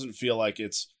agree. It doesn't feel like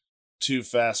it's too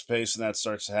fast paced and that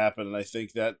starts to happen. And I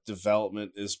think that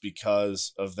development is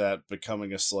because of that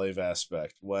becoming a slave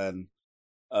aspect when,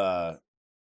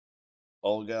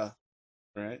 Olga,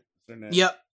 right? Is her name?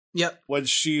 Yep. When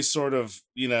she sort of,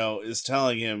 you know, is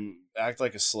telling him, act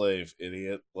like a slave,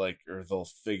 idiot, like, or they'll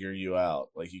figure you out.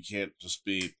 Like, you can't just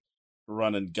be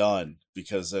run and gun,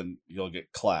 because then you'll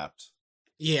get clapped.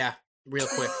 Yeah, real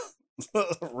quick.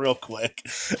 Real quick. Yeah.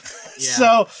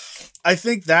 So I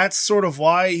think that's sort of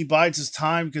why he bides his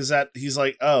time, because that he's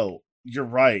like, oh, you're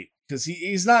right. Because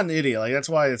he's not an idiot. Like, that's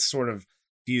why it's sort of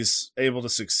he's able to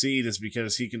succeed, is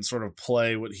because he can sort of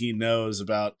play what he knows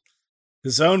about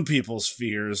his own people's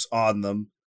fears on them.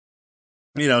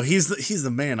 You know, he's the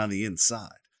man on the inside.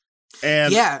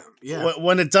 And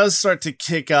when it does start to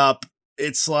kick up,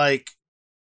 it's like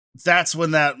that's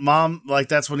when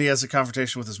that's when he has a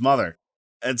confrontation with his mother.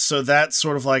 And so that's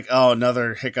sort of like, oh,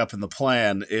 another hiccup in the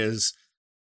plan is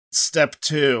step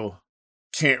 2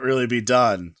 can't really be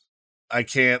done. I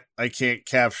can't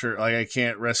capture, like, I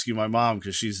can't rescue my mom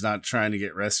because she's not trying to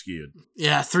get rescued.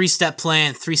 Yeah, 3-step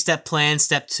plan, step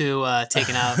 2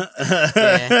 taken out.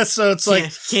 Yeah. So it's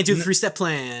can't do the 3-step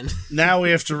plan. Now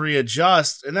we have to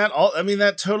readjust, and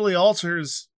that totally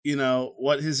alters, you know,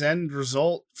 what his end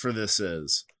result for this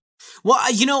is.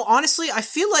 Well, you know, honestly, I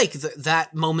feel like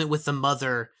that moment with the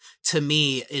mother, to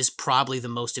me, is probably the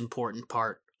most important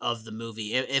part of the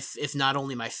movie. If not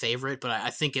only my favorite, but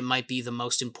I think it might be the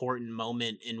most important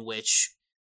moment in which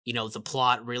the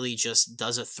plot really just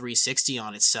does a 360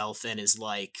 on itself and is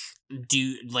like,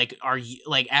 are you,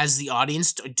 like, as the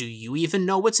audience, do you even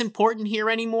know what's important here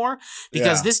anymore?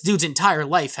 Because Yeah. this dude's entire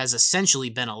life has essentially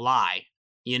been a lie,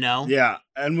 Yeah,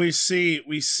 and we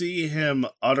see him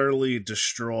utterly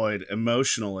destroyed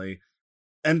emotionally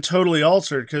and totally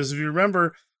altered, because if you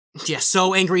remember, Yeah,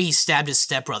 so angry he stabbed his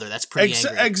stepbrother. That's pretty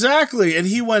angry. Exactly, and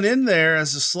he went in there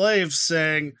as a slave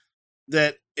saying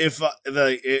that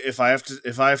if I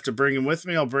have to bring him with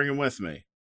me, I'll bring him with me.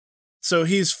 So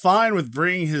he's fine with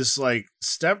bringing his like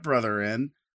stepbrother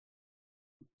in,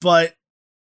 but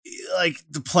like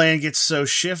the plan gets so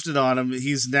shifted on him,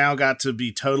 he's now got to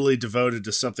be totally devoted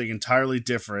to something entirely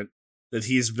different that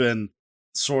he's been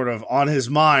sort of on his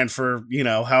mind for,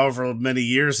 however many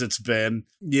years it's been,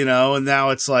 and now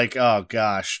it's like, oh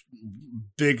gosh,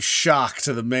 big shock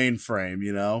to the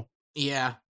mainframe.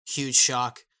 Yeah, huge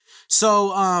shock.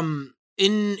 So,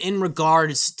 in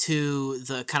regards to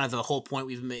the kind of the whole point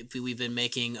we've been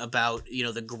making about,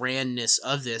 the grandness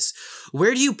of this,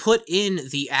 where do you put in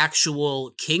the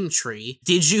actual king tree?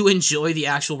 Did you enjoy the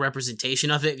actual representation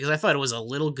of it? Because I thought it was a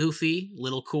little goofy,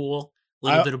 little cool,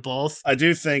 little bit of both. I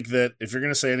do think that if you're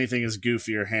going to say anything is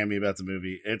goofy or hammy about the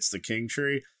movie, it's the king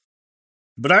tree.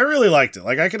 But I really liked it.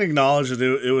 Like, I can acknowledge that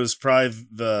it was probably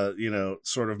the,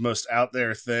 sort of most out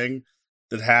there thing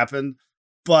that happened.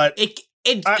 But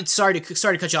sorry to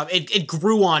cut you off. It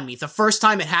grew on me. The first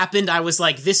time it happened, I was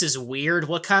like, this is weird.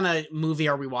 What kind of movie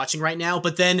are we watching right now?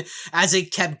 But then as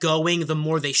it kept going, the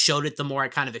more they showed it, the more I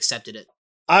kind of accepted it.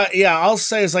 I'll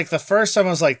say it's like the first time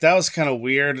I was like, that was kind of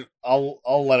weird. I'll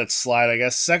let it slide, I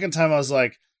guess. Second time I was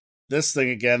like, this thing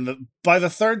again. By the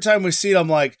third time we see it, I'm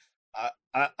like,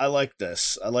 I like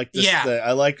this. I like this thing.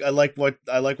 I like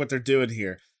what they're doing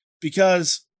here.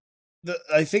 Because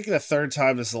I think the third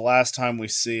time is the last time we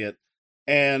see it.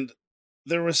 And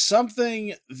there was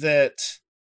something that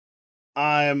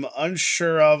I'm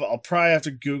unsure of. I'll probably have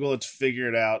to Google it to figure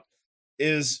it out.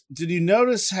 Did you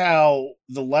notice how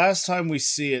the last time we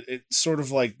see it, it sort of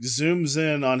like zooms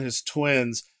in on his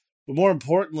twins, but more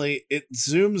importantly, it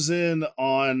zooms in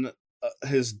on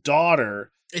his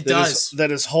daughter.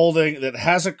 That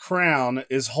has a crown,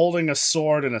 is holding a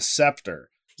sword and a scepter.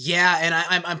 Yeah,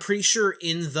 and I'm pretty sure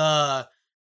in the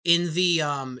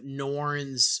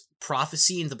Norn's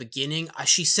prophecy in the beginning,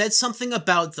 she said something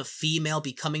about the female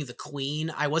becoming the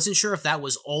queen. I wasn't sure if that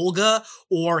was Olga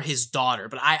or his daughter,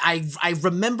 but I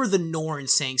remember the Norn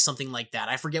saying something like that.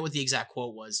 I forget what the exact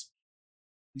quote was.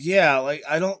 Yeah, like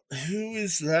who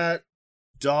is that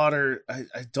daughter?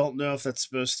 I don't know if that's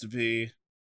supposed to be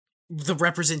the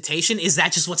representation. Is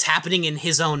that just what's happening in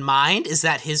his own mind? Is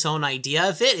that his own idea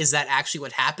of it? Is that actually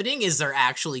what's happening? Is there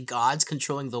actually gods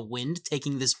controlling the wind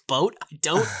taking this boat? I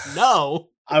don't know.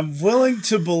 I'm willing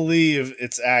to believe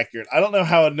it's accurate. I don't know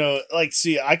how it know. Like,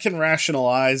 see, I can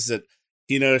rationalize that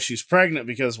he knows she's pregnant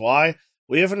because why?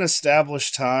 We have an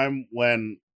established time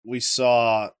when we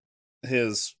saw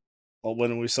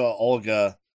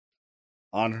Olga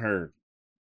on her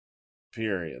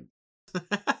period.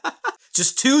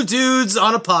 Just two dudes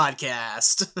on a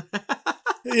podcast.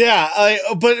 Yeah,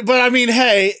 but I mean,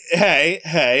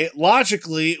 hey,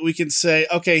 logically, we can say,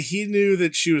 okay, he knew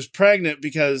that she was pregnant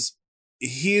because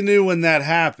he knew when that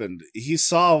happened. He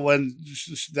saw when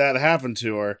that happened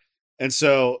to her. And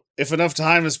so if enough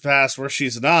time has passed where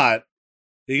she's not,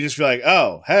 he can just be like,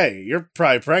 oh, hey, you're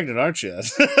probably pregnant, aren't you?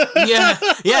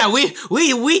 yeah,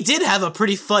 we did have a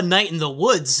pretty fun night in the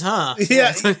woods, huh?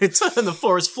 Yeah. It's on the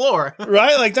forest floor.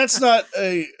 Right? Like, that's not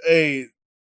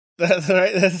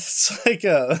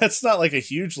that's not like a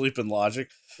huge leap in logic.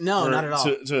 No, not at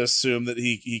all. To assume that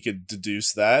he could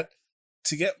deduce that.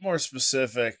 To get more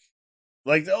specific,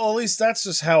 like, at least that's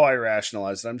just how I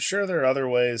rationalize it. I'm sure there are other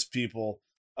ways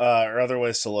or other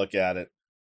ways to look at it.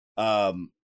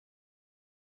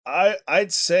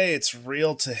 I'd say it's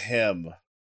real to him,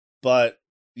 but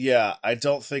yeah, I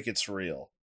don't think it's real.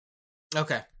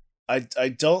 Okay. I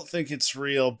don't think it's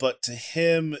real, but to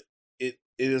him, it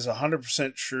is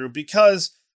 100% true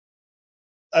because,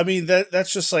 I mean,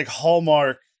 that's just like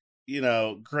Hallmark,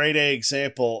 grade A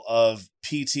example of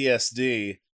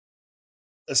PTSD,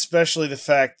 especially the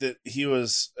fact that he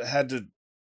was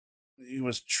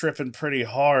tripping pretty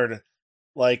hard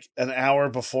like an hour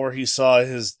before he saw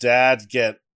his dad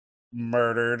get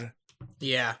murdered.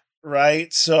 Yeah.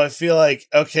 Right? So I feel like,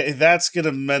 okay, that's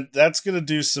gonna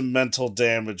do some mental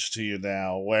damage to you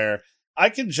now, where I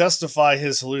can justify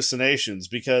his hallucinations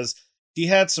because he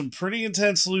had some pretty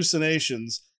intense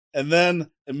hallucinations and then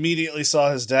immediately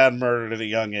saw his dad murdered at a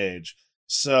young age.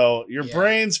 So your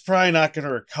brain's probably not going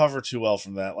to recover too well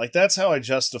from that. Like, that's how I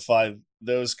justify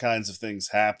those kinds of things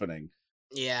happening.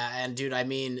 Yeah, and dude, I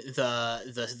mean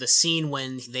the scene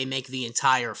when they make the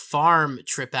entire farm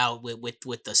trip out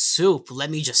with the soup. Let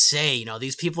me just say,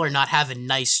 these people are not having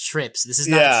nice trips. This is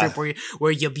not a Yeah. trip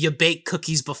where you bake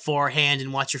cookies beforehand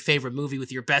and watch your favorite movie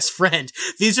with your best friend.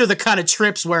 These are the kind of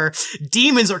trips where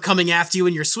demons are coming after you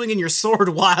and you're swinging your sword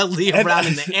wildly around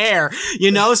in the air.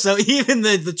 So even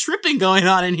the tripping going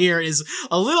on in here is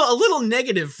a little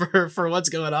negative for what's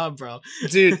going on, bro.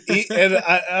 Dude, and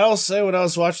I'll say, when I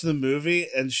was watching the movie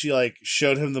and she like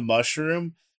showed him the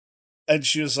mushroom, and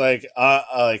she was like,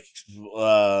 what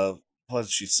did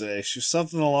she say? She was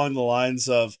something along the lines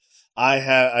of, I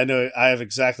have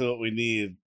exactly what we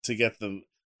need to get them,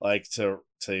 like, to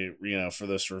for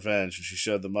this revenge. And she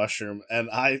showed the mushroom, and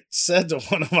I said to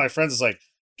one of my friends, like,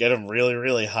 get him really,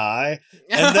 really high,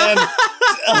 and then.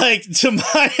 Like, to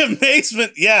my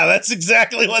amazement, yeah, that's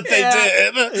exactly what they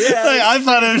did. Yeah, like, I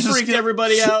thought it was freaked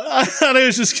everybody out. I thought it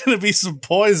was just gonna be some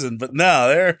poison, but no,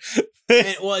 they're.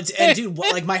 and dude,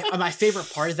 like my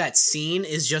favorite part of that scene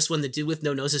is just when the dude with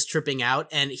no nose is tripping out,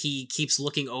 and he keeps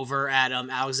looking over at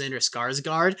Alexander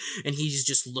Skarsgård, and he's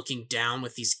just looking down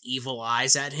with these evil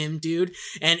eyes at him, dude.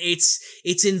 And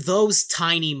it's in those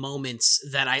tiny moments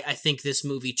that I think this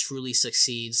movie truly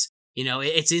succeeds.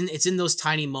 It's in those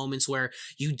tiny moments where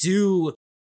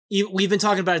we've been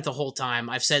talking about it the whole time.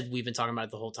 I've said we've been talking about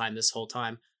it the whole time, this whole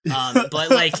time.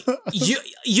 But like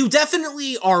you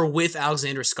definitely are with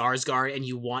Alexander Skarsgård and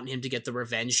you want him to get the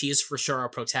revenge. He is for sure our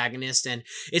protagonist, and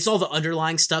it's all the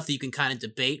underlying stuff that you can kind of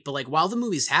debate. But like while the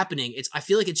movie's happening, I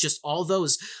feel like it's just all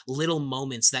those little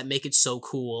moments that make it so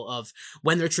cool, of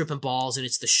when they're tripping balls and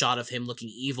it's the shot of him looking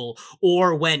evil,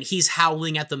 or when he's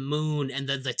howling at the moon and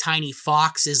the tiny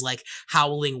fox is like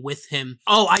howling with him.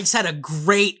 Oh, I just had a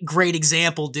great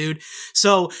example, dude.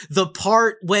 So the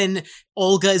part when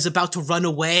Olga is about to run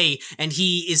away and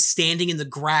he is standing in the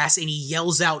grass and he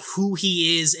yells out who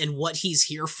he is and what he's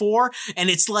here for, and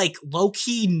it's like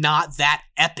low-key not that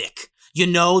epic.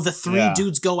 The three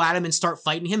dudes go at him and start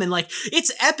fighting him, and like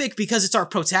it's epic because it's our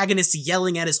protagonist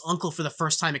yelling at his uncle for the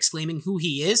first time, exclaiming who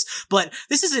he is. But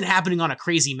this isn't happening on a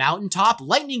crazy mountaintop.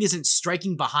 Lightning isn't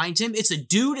striking behind him. It's a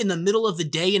dude in the middle of the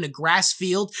day in a grass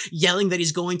field yelling that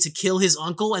he's going to kill his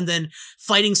uncle, and then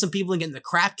fighting some people and getting the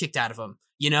crap kicked out of him.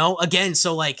 Again,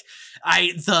 so like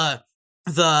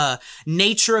the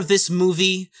nature of this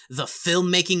movie, the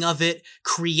filmmaking of it,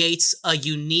 creates a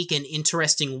unique and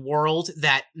interesting world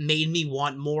that made me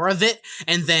want more of it.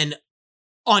 And then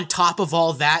on top of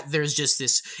all that, there's just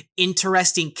this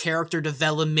interesting character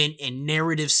development and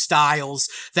narrative styles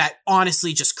that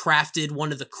honestly just crafted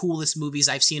one of the coolest movies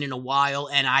I've seen in a while,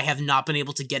 and I have not been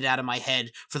able to get it out of my head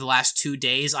for the last 2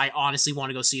 days. I honestly want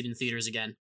to go see it in theaters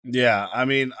again. Yeah, I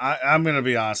mean, I'm gonna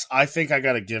be honest. I think I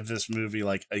gotta give this movie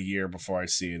like a year before I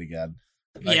see it again.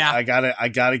 Like, Yeah, I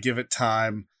gotta give it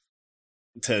time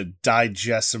to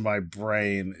digest in my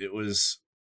brain. It was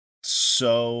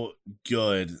so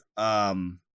good.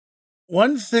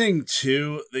 One thing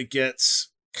too that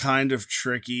gets kind of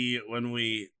tricky when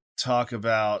we talk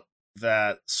about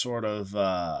that sort of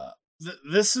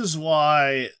this is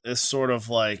why it's sort of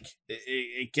like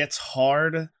it gets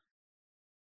hard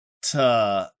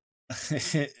to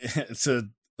to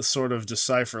sort of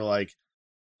decipher like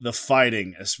the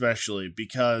fighting, especially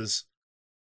because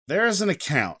there is an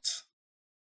account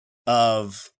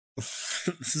of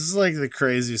this is like the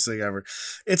craziest thing ever.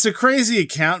 It's a crazy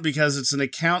account because it's an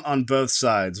account on both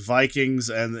sides, Vikings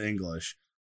and the English.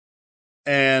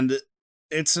 And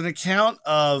it's an account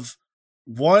of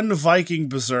one Viking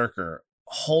berserker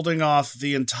holding off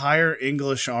the entire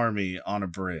English army on a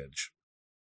bridge.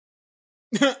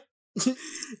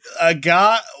 a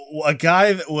guy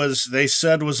that was, they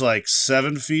said, was like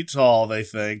 7 feet tall, they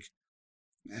think,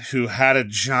 who had a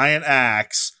giant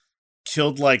axe,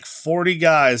 killed like 40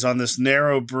 guys on this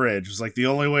narrow bridge. It was like the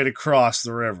only way to cross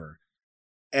the river.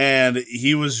 And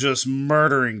he was just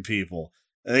murdering people.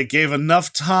 And it gave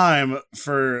enough time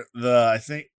for I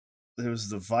think it was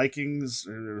the Vikings,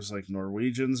 or there was like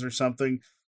Norwegians or something.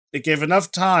 It gave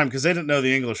enough time, because they didn't know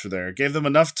the English were there. It gave them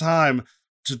enough time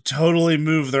to totally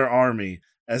move their army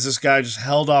as this guy just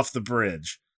held off the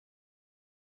bridge.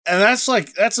 And that's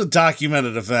a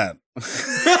documented event.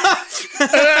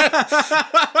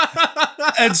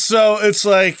 And so it's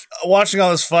like, watching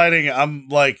all this fighting, I'm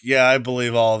like, yeah, I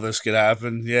believe all of this could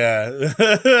happen. Yeah.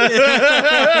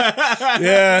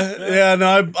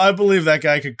 No, I believe that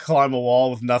guy could climb a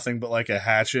wall with nothing but like a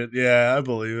hatchet. Yeah, I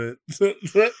believe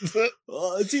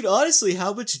it. Dude, honestly,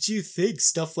 how much do you think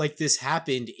stuff like this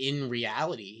happened in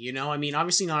reality? I mean,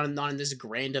 obviously not in this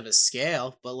grand of a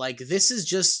scale, but like,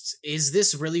 is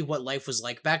this really what life was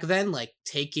like back then? Like,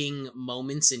 taking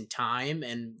moments in time time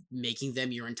and making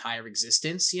them your entire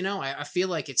existence. You know, I feel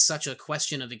like it's such a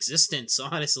question of existence,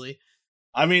 honestly.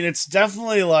 I mean, it's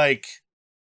definitely like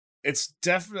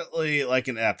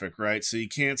an epic, right? So you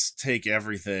can't take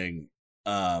everything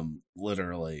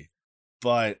literally.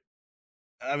 But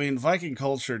I mean, Viking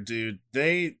culture, dude,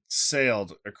 they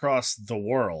sailed across the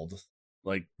world,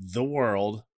 like the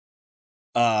world,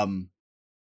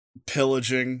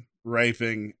 pillaging,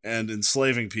 raping, and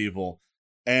enslaving people.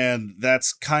 And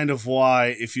that's kind of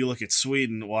why, if you look at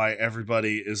Sweden, why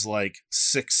everybody is like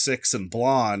 6'6" and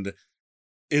blonde,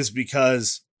 is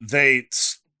because they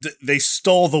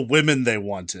stole the women they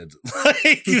wanted.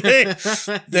 Like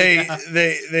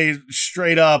they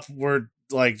straight up were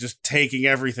like just taking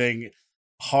everything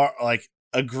hard, like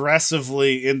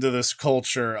aggressively into this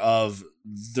culture of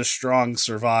the strong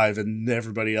survive and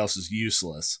everybody else is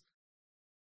useless.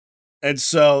 And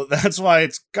so that's why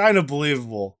it's kind of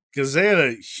believable, because they had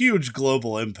a huge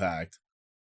global impact.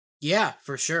 Yeah,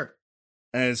 for sure.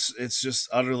 And it's just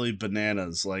utterly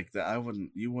bananas. Like that,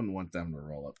 you wouldn't want them to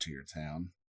roll up to your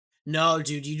town. No,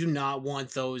 dude, you do not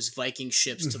want those Viking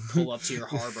ships to pull up to your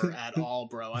harbor at all,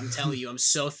 bro. I'm telling you, I'm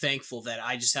so thankful that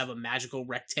I just have a magical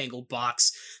rectangle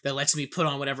box that lets me put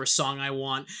on whatever song I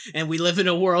want, and we live in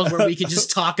a world where we can just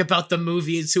talk about the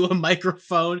movie into a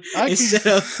microphone instead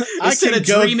of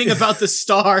dreaming about the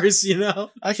stars, you know?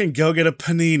 I can go get a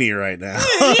panini right now.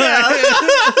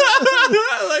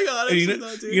 Like,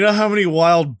 honestly, you know how many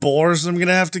wild boars I'm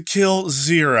gonna have to kill?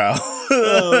 0.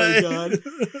 Oh my god.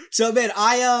 So man,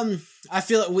 I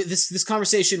feel like this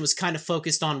conversation was kind of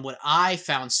focused on what I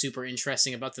found super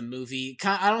interesting about the movie.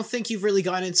 I don't think you've really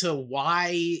gone into why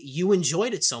you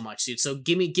enjoyed it so much, dude. So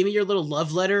give me your little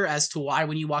love letter as to why,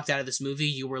 when you walked out of this movie,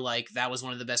 you were like, that was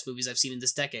one of the best movies I've seen in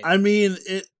this decade. I mean,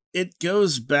 it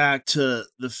goes back to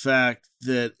the fact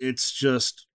that it's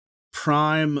just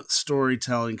prime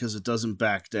storytelling, because it doesn't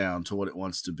back down to what it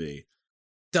wants to be.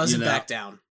 Doesn't back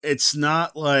down. It's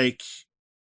not like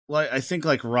I think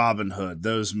like Robin Hood,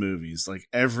 those movies, like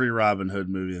every Robin Hood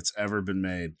movie that's ever been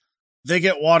made, they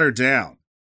get watered down,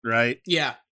 right?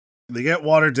 Yeah. They get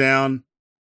watered down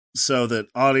so that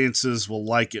audiences will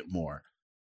like it more.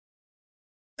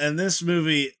 And this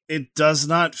movie, it does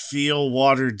not feel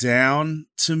watered down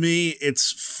to me.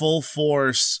 It's full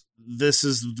force. This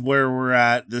is where we're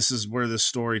at. This is where the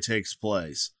story takes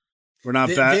place. We're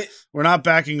not we're not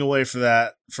backing away from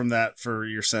that for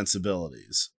your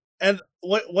sensibilities. And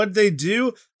what they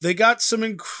do, they got some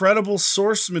incredible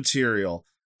source material.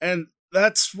 And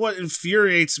that's what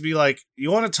infuriates me. Like,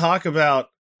 you want to talk about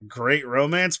great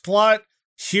romance plot?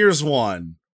 Here's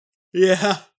one.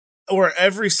 Yeah. Where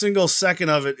every single second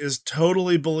of it is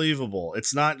totally believable.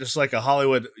 It's not just like a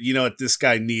Hollywood, you know what, this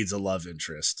guy needs a love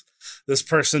interest. This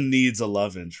person needs a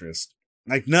love interest.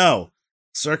 Like, no.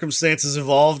 Circumstances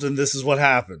evolved and this is what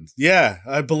happened. Yeah,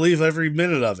 I believe every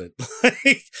minute of it.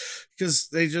 Because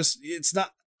it's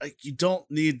not, like, you don't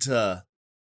need to,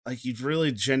 like, you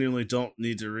really genuinely don't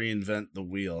need to reinvent the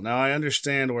wheel. Now, I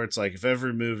understand where it's like, if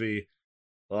every movie,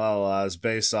 is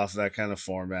based off that kind of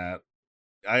format,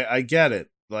 I get it.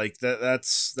 Like,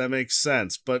 that makes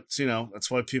sense. But, you know,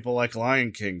 that's why people like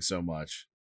Lion King so much.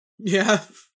 Yeah.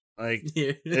 Like,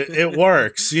 it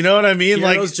works. You know what I mean?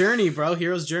 Hero's journey, bro.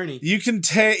 Hero's journey. You can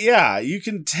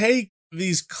take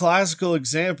these classical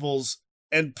examples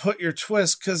and put your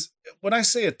twist, because when I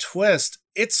say a twist,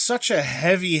 it's such a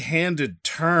heavy-handed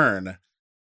turn,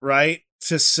 right?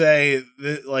 To say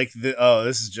that,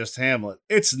 this is just Hamlet.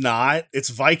 It's not. It's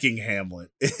Viking Hamlet.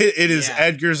 It is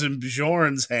Edgar's and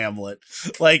Bjorn's Hamlet.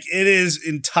 Like, it is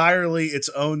entirely its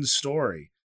own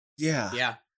story. Yeah.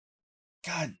 Yeah.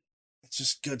 God, it's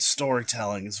just good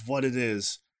storytelling is what it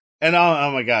is. And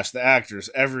oh my gosh, the actors,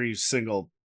 every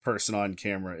single person on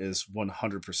camera is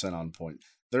 100% on point.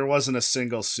 There wasn't a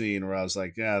single scene where I was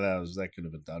like, yeah, that could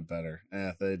have been done better.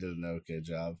 They did an okay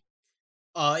job.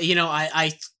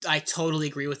 I totally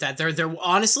agree with that. There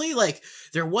honestly, like,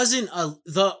 there wasn't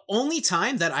the only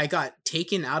time that I got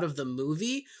taken out of the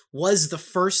movie was the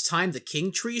first time the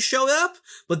king tree showed up,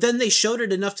 but then they showed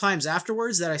it enough times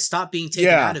afterwards that I stopped being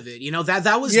taken out of it. You know,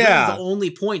 that was really the only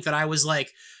point that I was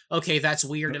like, okay, that's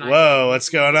weird. And whoa, what's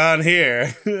going on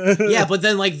here? Yeah, but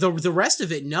then, like, the rest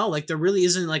of it, no, like, there really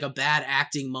isn't, like, a bad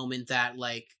acting moment that,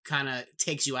 like, kind of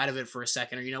takes you out of it for a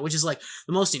second, or, you know, which is, like,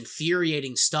 the most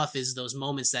infuriating stuff is those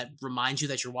moments that remind you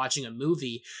that you're watching a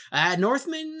movie.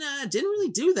 Northman didn't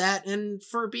really do that, and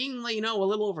for being, like, you know, a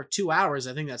little over 2 hours,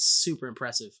 I think that's super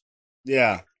impressive.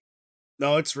 Yeah.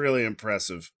 No, it's really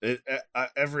impressive.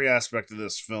 Every aspect of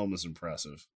this film is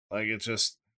impressive. Like, it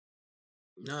just...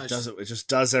 No, It just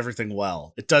does everything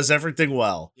well. It does everything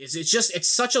well. It's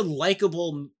such a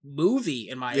likable movie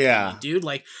in my opinion, dude.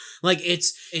 Like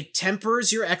it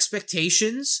tempers your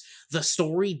expectations. The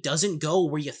story doesn't go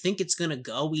where you think it's gonna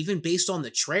go. Even based on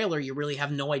the trailer, you really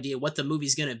have no idea what the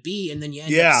movie's gonna be, and then you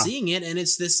end up seeing it, and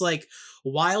it's this like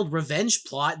wild revenge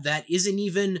plot that isn't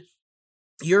even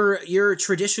your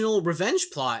traditional revenge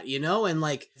plot, you know? And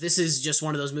like this is just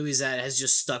one of those movies that has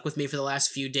just stuck with me for the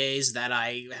last few days that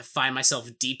I find myself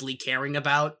deeply caring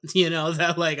about, you know,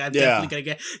 that like I'm definitely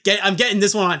gonna get I'm getting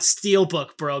this one on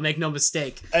Steelbook, bro, make no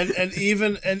mistake. And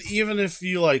even if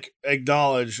you like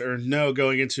acknowledge or know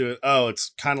going into it, oh,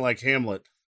 it's kind of like Hamlet,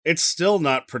 it's still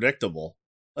not predictable.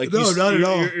 Like no, not at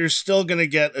all. You're still gonna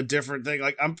get a different thing.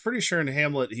 Like I'm pretty sure in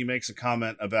Hamlet he makes a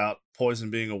comment about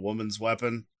poison being a woman's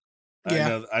weapon.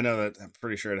 Yeah. I know that. I'm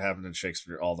pretty sure it happened in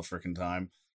Shakespeare all the freaking time.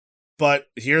 But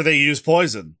here they use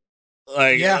poison.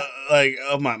 Like,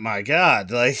 oh my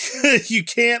God. Like, you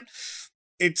can't.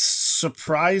 It's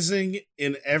surprising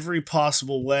in every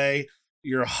possible way.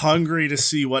 You're hungry to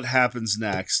see what happens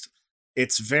next.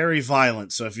 It's very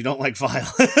violent, so if you don't like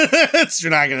violence,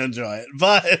 you're not going to enjoy it.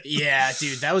 But yeah,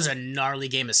 dude, that was a gnarly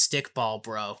game of stickball,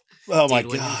 bro. Oh my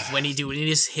God. When he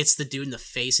just hits the dude in the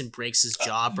face and breaks his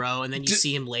jaw, bro, and then you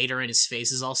see him later and his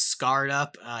face is all scarred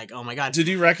up. Like, oh my God. Did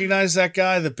you recognize that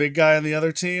guy, the big guy on the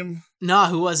other team? Nah,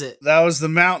 who was it? That was the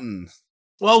Mountain.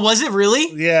 Well, was it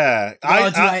really? Yeah.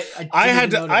 I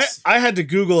had to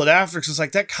Google it after because it's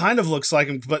like, that kind of looks like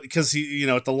him, but because he, you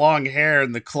know, with the long hair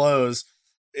and the clothes,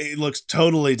 it looks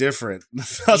totally different.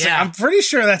 I was like, I'm pretty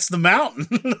sure that's the Mountain.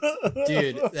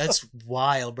 Dude, that's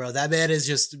wild, bro. That man has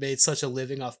just made such a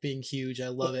living off being huge. I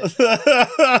love it.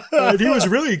 And he was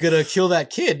really gonna kill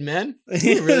that kid, man.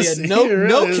 He really had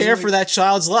no care for that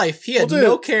child's life. He had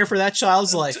no care for that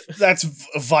child's life. That's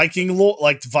Viking lore.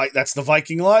 Like, that's the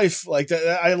Viking life. Like,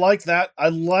 I like that. I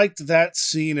liked that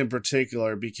scene in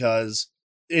particular because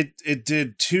it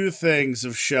did two things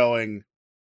of showing,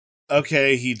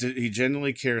 okay, he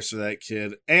genuinely cares for that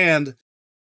kid, and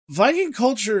Viking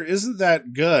culture isn't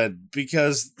that good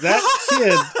because that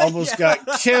kid almost got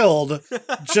killed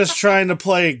just trying to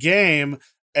play a game,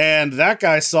 and that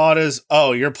guy saw it as,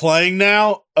 oh, you're playing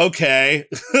now? Okay.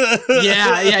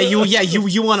 You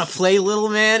want to play, little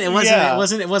man? It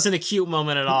wasn't a cute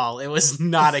moment at all. It was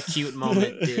not a cute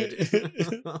moment,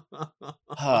 dude.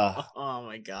 Oh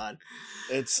my God.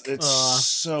 It's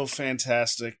so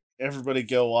fantastic. Everybody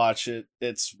go watch it.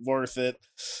 It's worth it.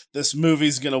 This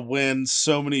movie's gonna win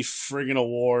so many friggin'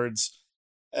 awards.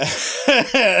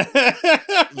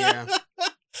 Yeah.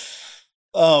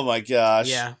 Oh my gosh.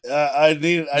 Yeah. I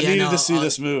needed to see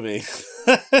this movie.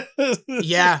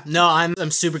 Yeah. No, I'm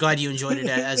super glad you enjoyed it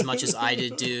as much as I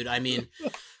did, dude. I mean,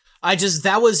 just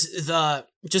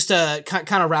to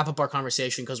kind of wrap up our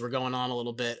conversation because we're going on a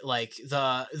little bit, like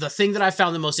the thing that I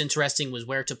found the most interesting was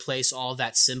where to place all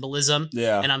that symbolism.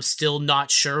 Yeah. And I'm still not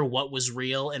sure what was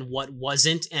real and what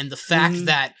wasn't. And the fact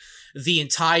that the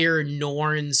entire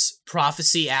Norn's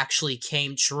prophecy actually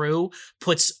came true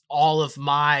puts all of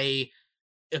my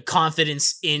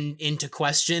confidence into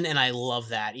question. And I love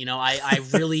that. You know, I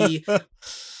really...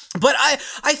 But I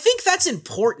think that's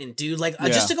important, dude. Like,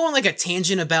 just to go on like a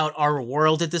tangent about our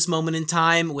world at this moment in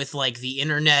time with like the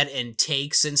internet and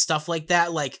takes and stuff like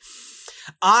that. Like,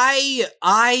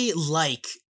 I like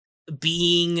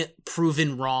being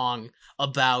proven wrong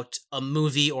about a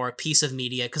movie or a piece of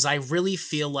media because I really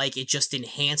feel like it just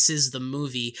enhances the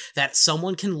movie that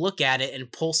someone can look at it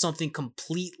and pull something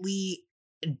completely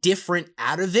different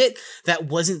out of it that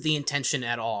wasn't the intention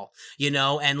at all, you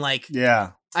know? And like,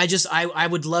 yeah. I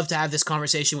would love to have this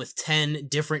conversation with 10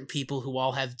 different people who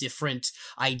all have different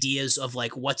ideas of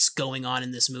like what's going on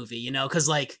in this movie, you know? Cause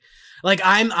like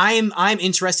I'm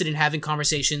interested in having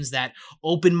conversations that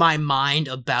open my mind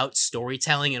about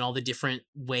storytelling and all the different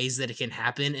ways that it can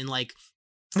happen. And like,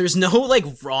 there's no like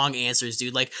wrong answers,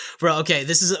 dude. Like, bro, okay,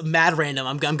 this is mad random.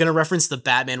 I'm gonna reference the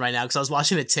Batman right now because I was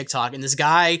watching a TikTok and this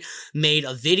guy made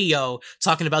a video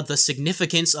talking about the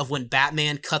significance of when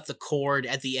Batman cut the cord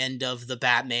at the end of the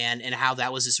Batman and how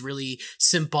that was this really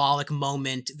symbolic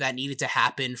moment that needed to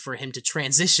happen for him to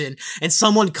transition. And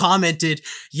someone commented,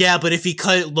 "Yeah, but if he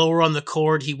cut it lower on the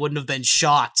cord, he wouldn't have been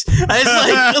shot." It's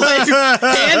like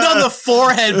hand on the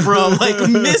forehead, bro. Like,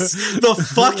 miss the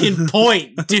fucking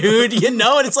point, dude. You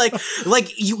know. And it's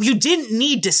like you didn't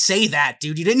need to say that,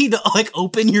 dude. You didn't need to like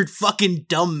open your fucking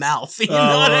dumb mouth. You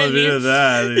know what I mean?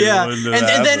 Yeah.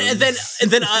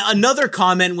 And then another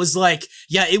comment was like,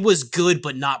 yeah, it was good,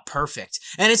 but not perfect.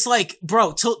 And it's like,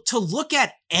 bro, to look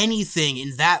at anything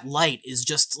in that light is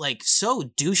just like so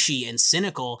douchey and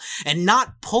cynical and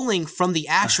not pulling from the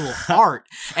actual heart.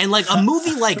 And like a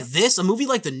movie like this, a movie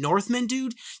like The Northman,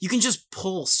 dude, you can just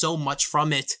pull so much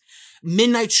from it.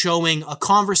 Midnight showing, a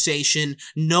conversation,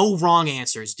 no wrong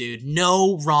answers, dude.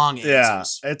 No wrong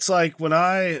answers. Yeah, it's like when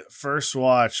I first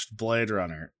watched Blade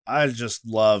Runner, I just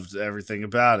loved everything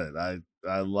about it.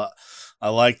 I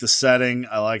like the setting,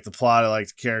 I like the plot, I like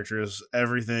the characters.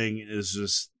 Everything is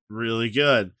just really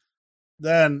good.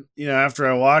 Then, after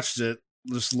I watched it,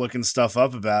 just looking stuff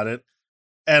up about it,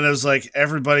 and it was like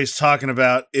everybody's talking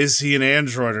about, is he an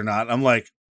android or not? I'm like,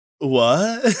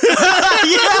 what?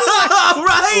 Yeah,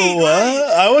 right.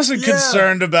 What? I wasn't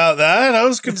concerned about that. I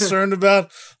was concerned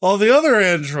about all the other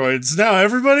androids. Now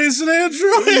everybody's an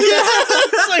android. Yeah.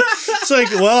 It's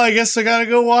like, well, I guess I gotta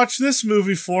go watch this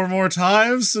movie 4 more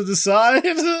times to decide.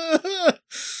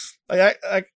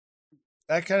 Like,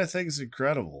 that kind of thing is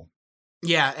incredible.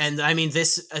 Yeah, and I mean,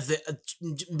 just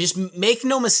make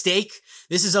no mistake,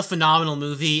 this is a phenomenal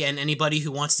movie, and anybody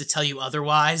who wants to tell you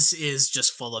otherwise is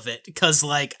just full of it. Because,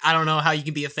 like, I don't know how you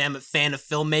can be a fan of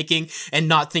filmmaking and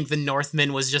not think The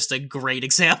Northman was just a great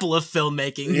example of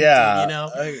filmmaking. Yeah,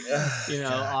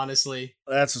 honestly,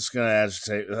 that's what's gonna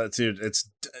agitate, dude. It's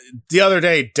the other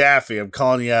day, Daffy. I'm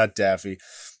calling you out, Daffy.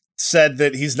 Said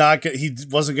that he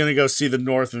wasn't going to go see The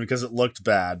Northman because it looked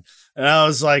bad. And I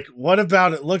was like, what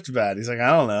about it looked bad? He's like,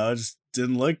 I don't know. It just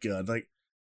didn't look good. Like,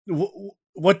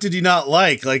 what did you not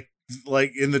like? Like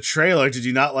in the trailer, did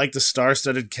you not like the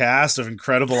star-studded cast of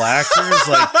incredible actors?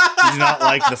 Like, did you not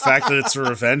like the fact that it's a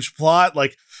revenge plot?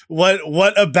 Like,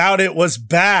 what about it was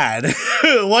bad?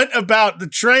 What about the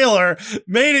trailer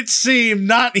made it seem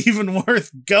not even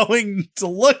worth going to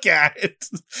look at it?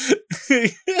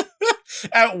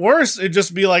 At worst, it'd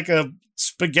just be like a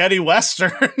spaghetti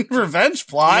western revenge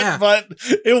plot, but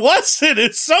it wasn't.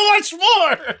 It's so much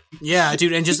more. Yeah,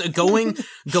 dude, and just going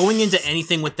into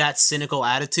anything with that cynical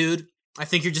attitude, I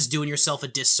think you're just doing yourself a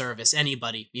disservice.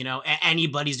 Anybody,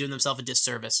 anybody's doing themselves a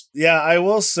disservice. Yeah, I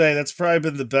will say that's probably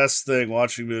been the best thing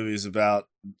watching movies about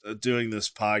doing this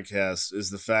podcast is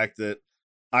the fact that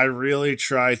I really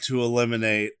try to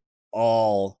eliminate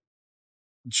all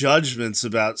judgments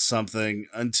about something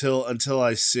until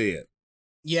I see it.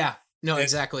 Yeah. No,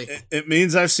 exactly. It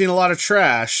means I've seen a lot of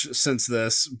trash since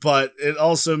this, but it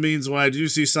also means when I do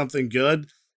see something good,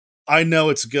 I know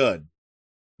it's good.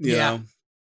 You know?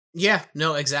 Yeah,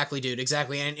 no, exactly, dude,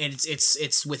 exactly. And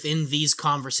it's within these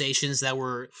conversations that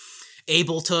we're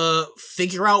able to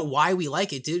figure out why we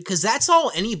like it, dude, because that's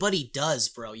all anybody does,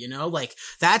 bro. Like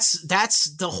that's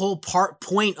the whole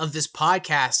point of this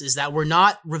podcast is that we're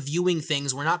not reviewing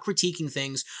things, we're not critiquing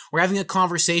things, we're having a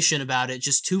conversation about it,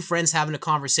 just two friends having a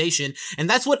conversation. And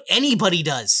that's what anybody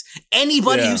does.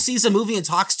 Anybody who sees a movie and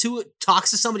talks to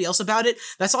somebody else about it,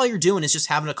 that's all you're doing is just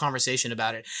having a conversation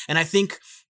about it. And I think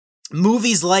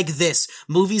movies like this,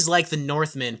 movies like The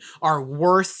Northman, are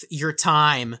worth your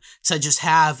time to just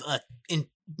have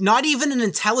not even an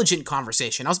intelligent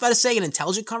conversation. I was about to say an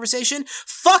intelligent conversation.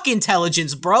 Fuck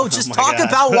intelligence, bro. Just talk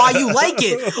about why you like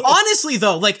it. Honestly,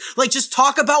 though, like just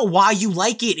talk about why you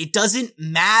like it. It doesn't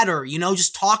matter,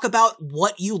 just talk about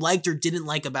what you liked or didn't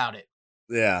like about it.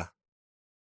 Yeah.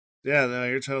 Yeah, no,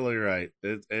 you're totally right.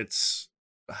 It's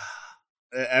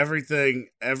everything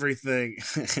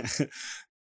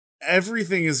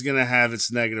everything is going to have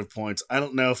its negative points. I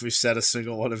don't know if we've said a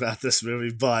single one about this movie,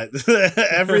 but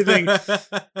everything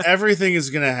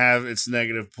is going to have its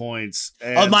negative points.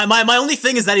 And my only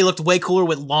thing is that he looked way cooler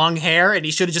with long hair, and he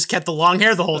should have just kept the long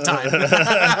hair the whole time.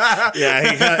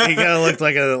 Yeah, he kind of looked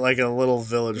like a little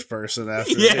village person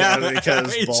after he got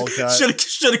his bowl cut.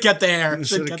 Should have kept the hair.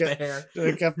 Should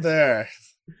have kept the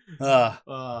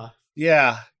hair.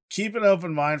 Yeah. Keep an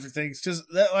open mind for things, because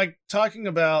talking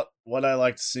about what I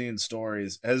like to see in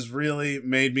stories has really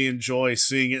made me enjoy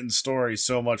seeing it in stories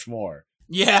so much more.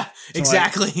 Yeah,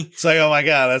 exactly. It's like, oh my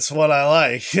god, that's what I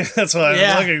like. That's what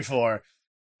I'm looking for.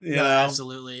 You know?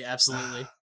 Absolutely.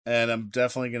 And I'm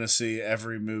definitely gonna see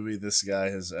every movie this guy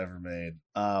has ever made.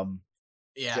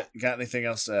 Got anything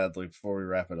else to add, Luke, before we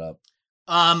wrap it up?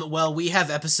 Well, we have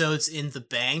episodes in the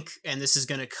bank, and this is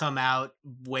going to come out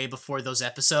way before those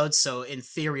episodes. So, in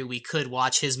theory, we could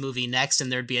watch his movie next,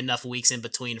 and there'd be enough weeks in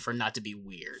between for it not to be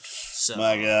weird. So,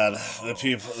 my God,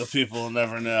 the people will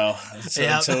never know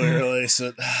until we release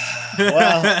it.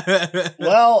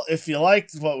 Well, if you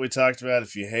liked what we talked about,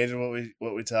 if you hated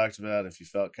what we talked about, if you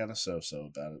felt kind of so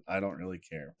about it, I don't really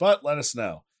care. But let us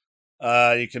know.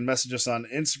 You can message us on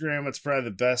Instagram. It's probably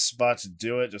the best spot to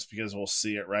do it, just because we'll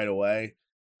see it right away.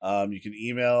 You can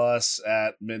email us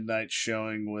at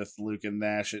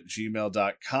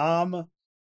midnightshowingwithlukeandnash@gmail.com.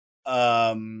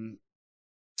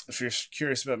 If you're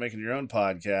curious about making your own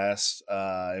podcast,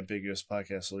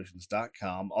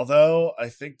 ambiguouspodcastsolutions.com. Although I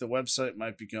think the website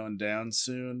might be going down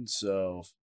soon, so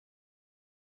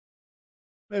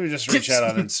maybe just reach out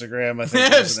on Instagram. I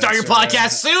think start your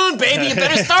podcast soon, baby. You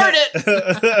better start it.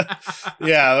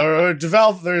 Yeah,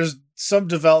 there's some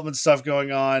development stuff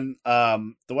going on.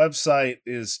 The website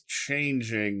is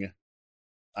changing.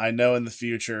 I know in the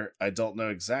future. I don't know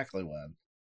exactly when.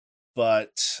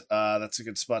 But that's a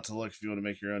good spot to look if you want to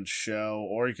make your own show,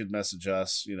 or you could message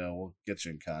us. We'll get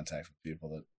you in contact with people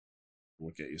that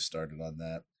will get you started on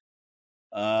that.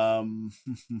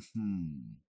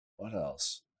 What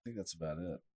else? I think that's about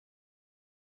it.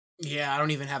 Yeah, I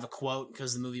don't even have a quote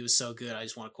because the movie was so good. I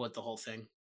just want to quote the whole thing.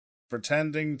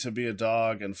 Pretending to be a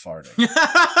dog and farting.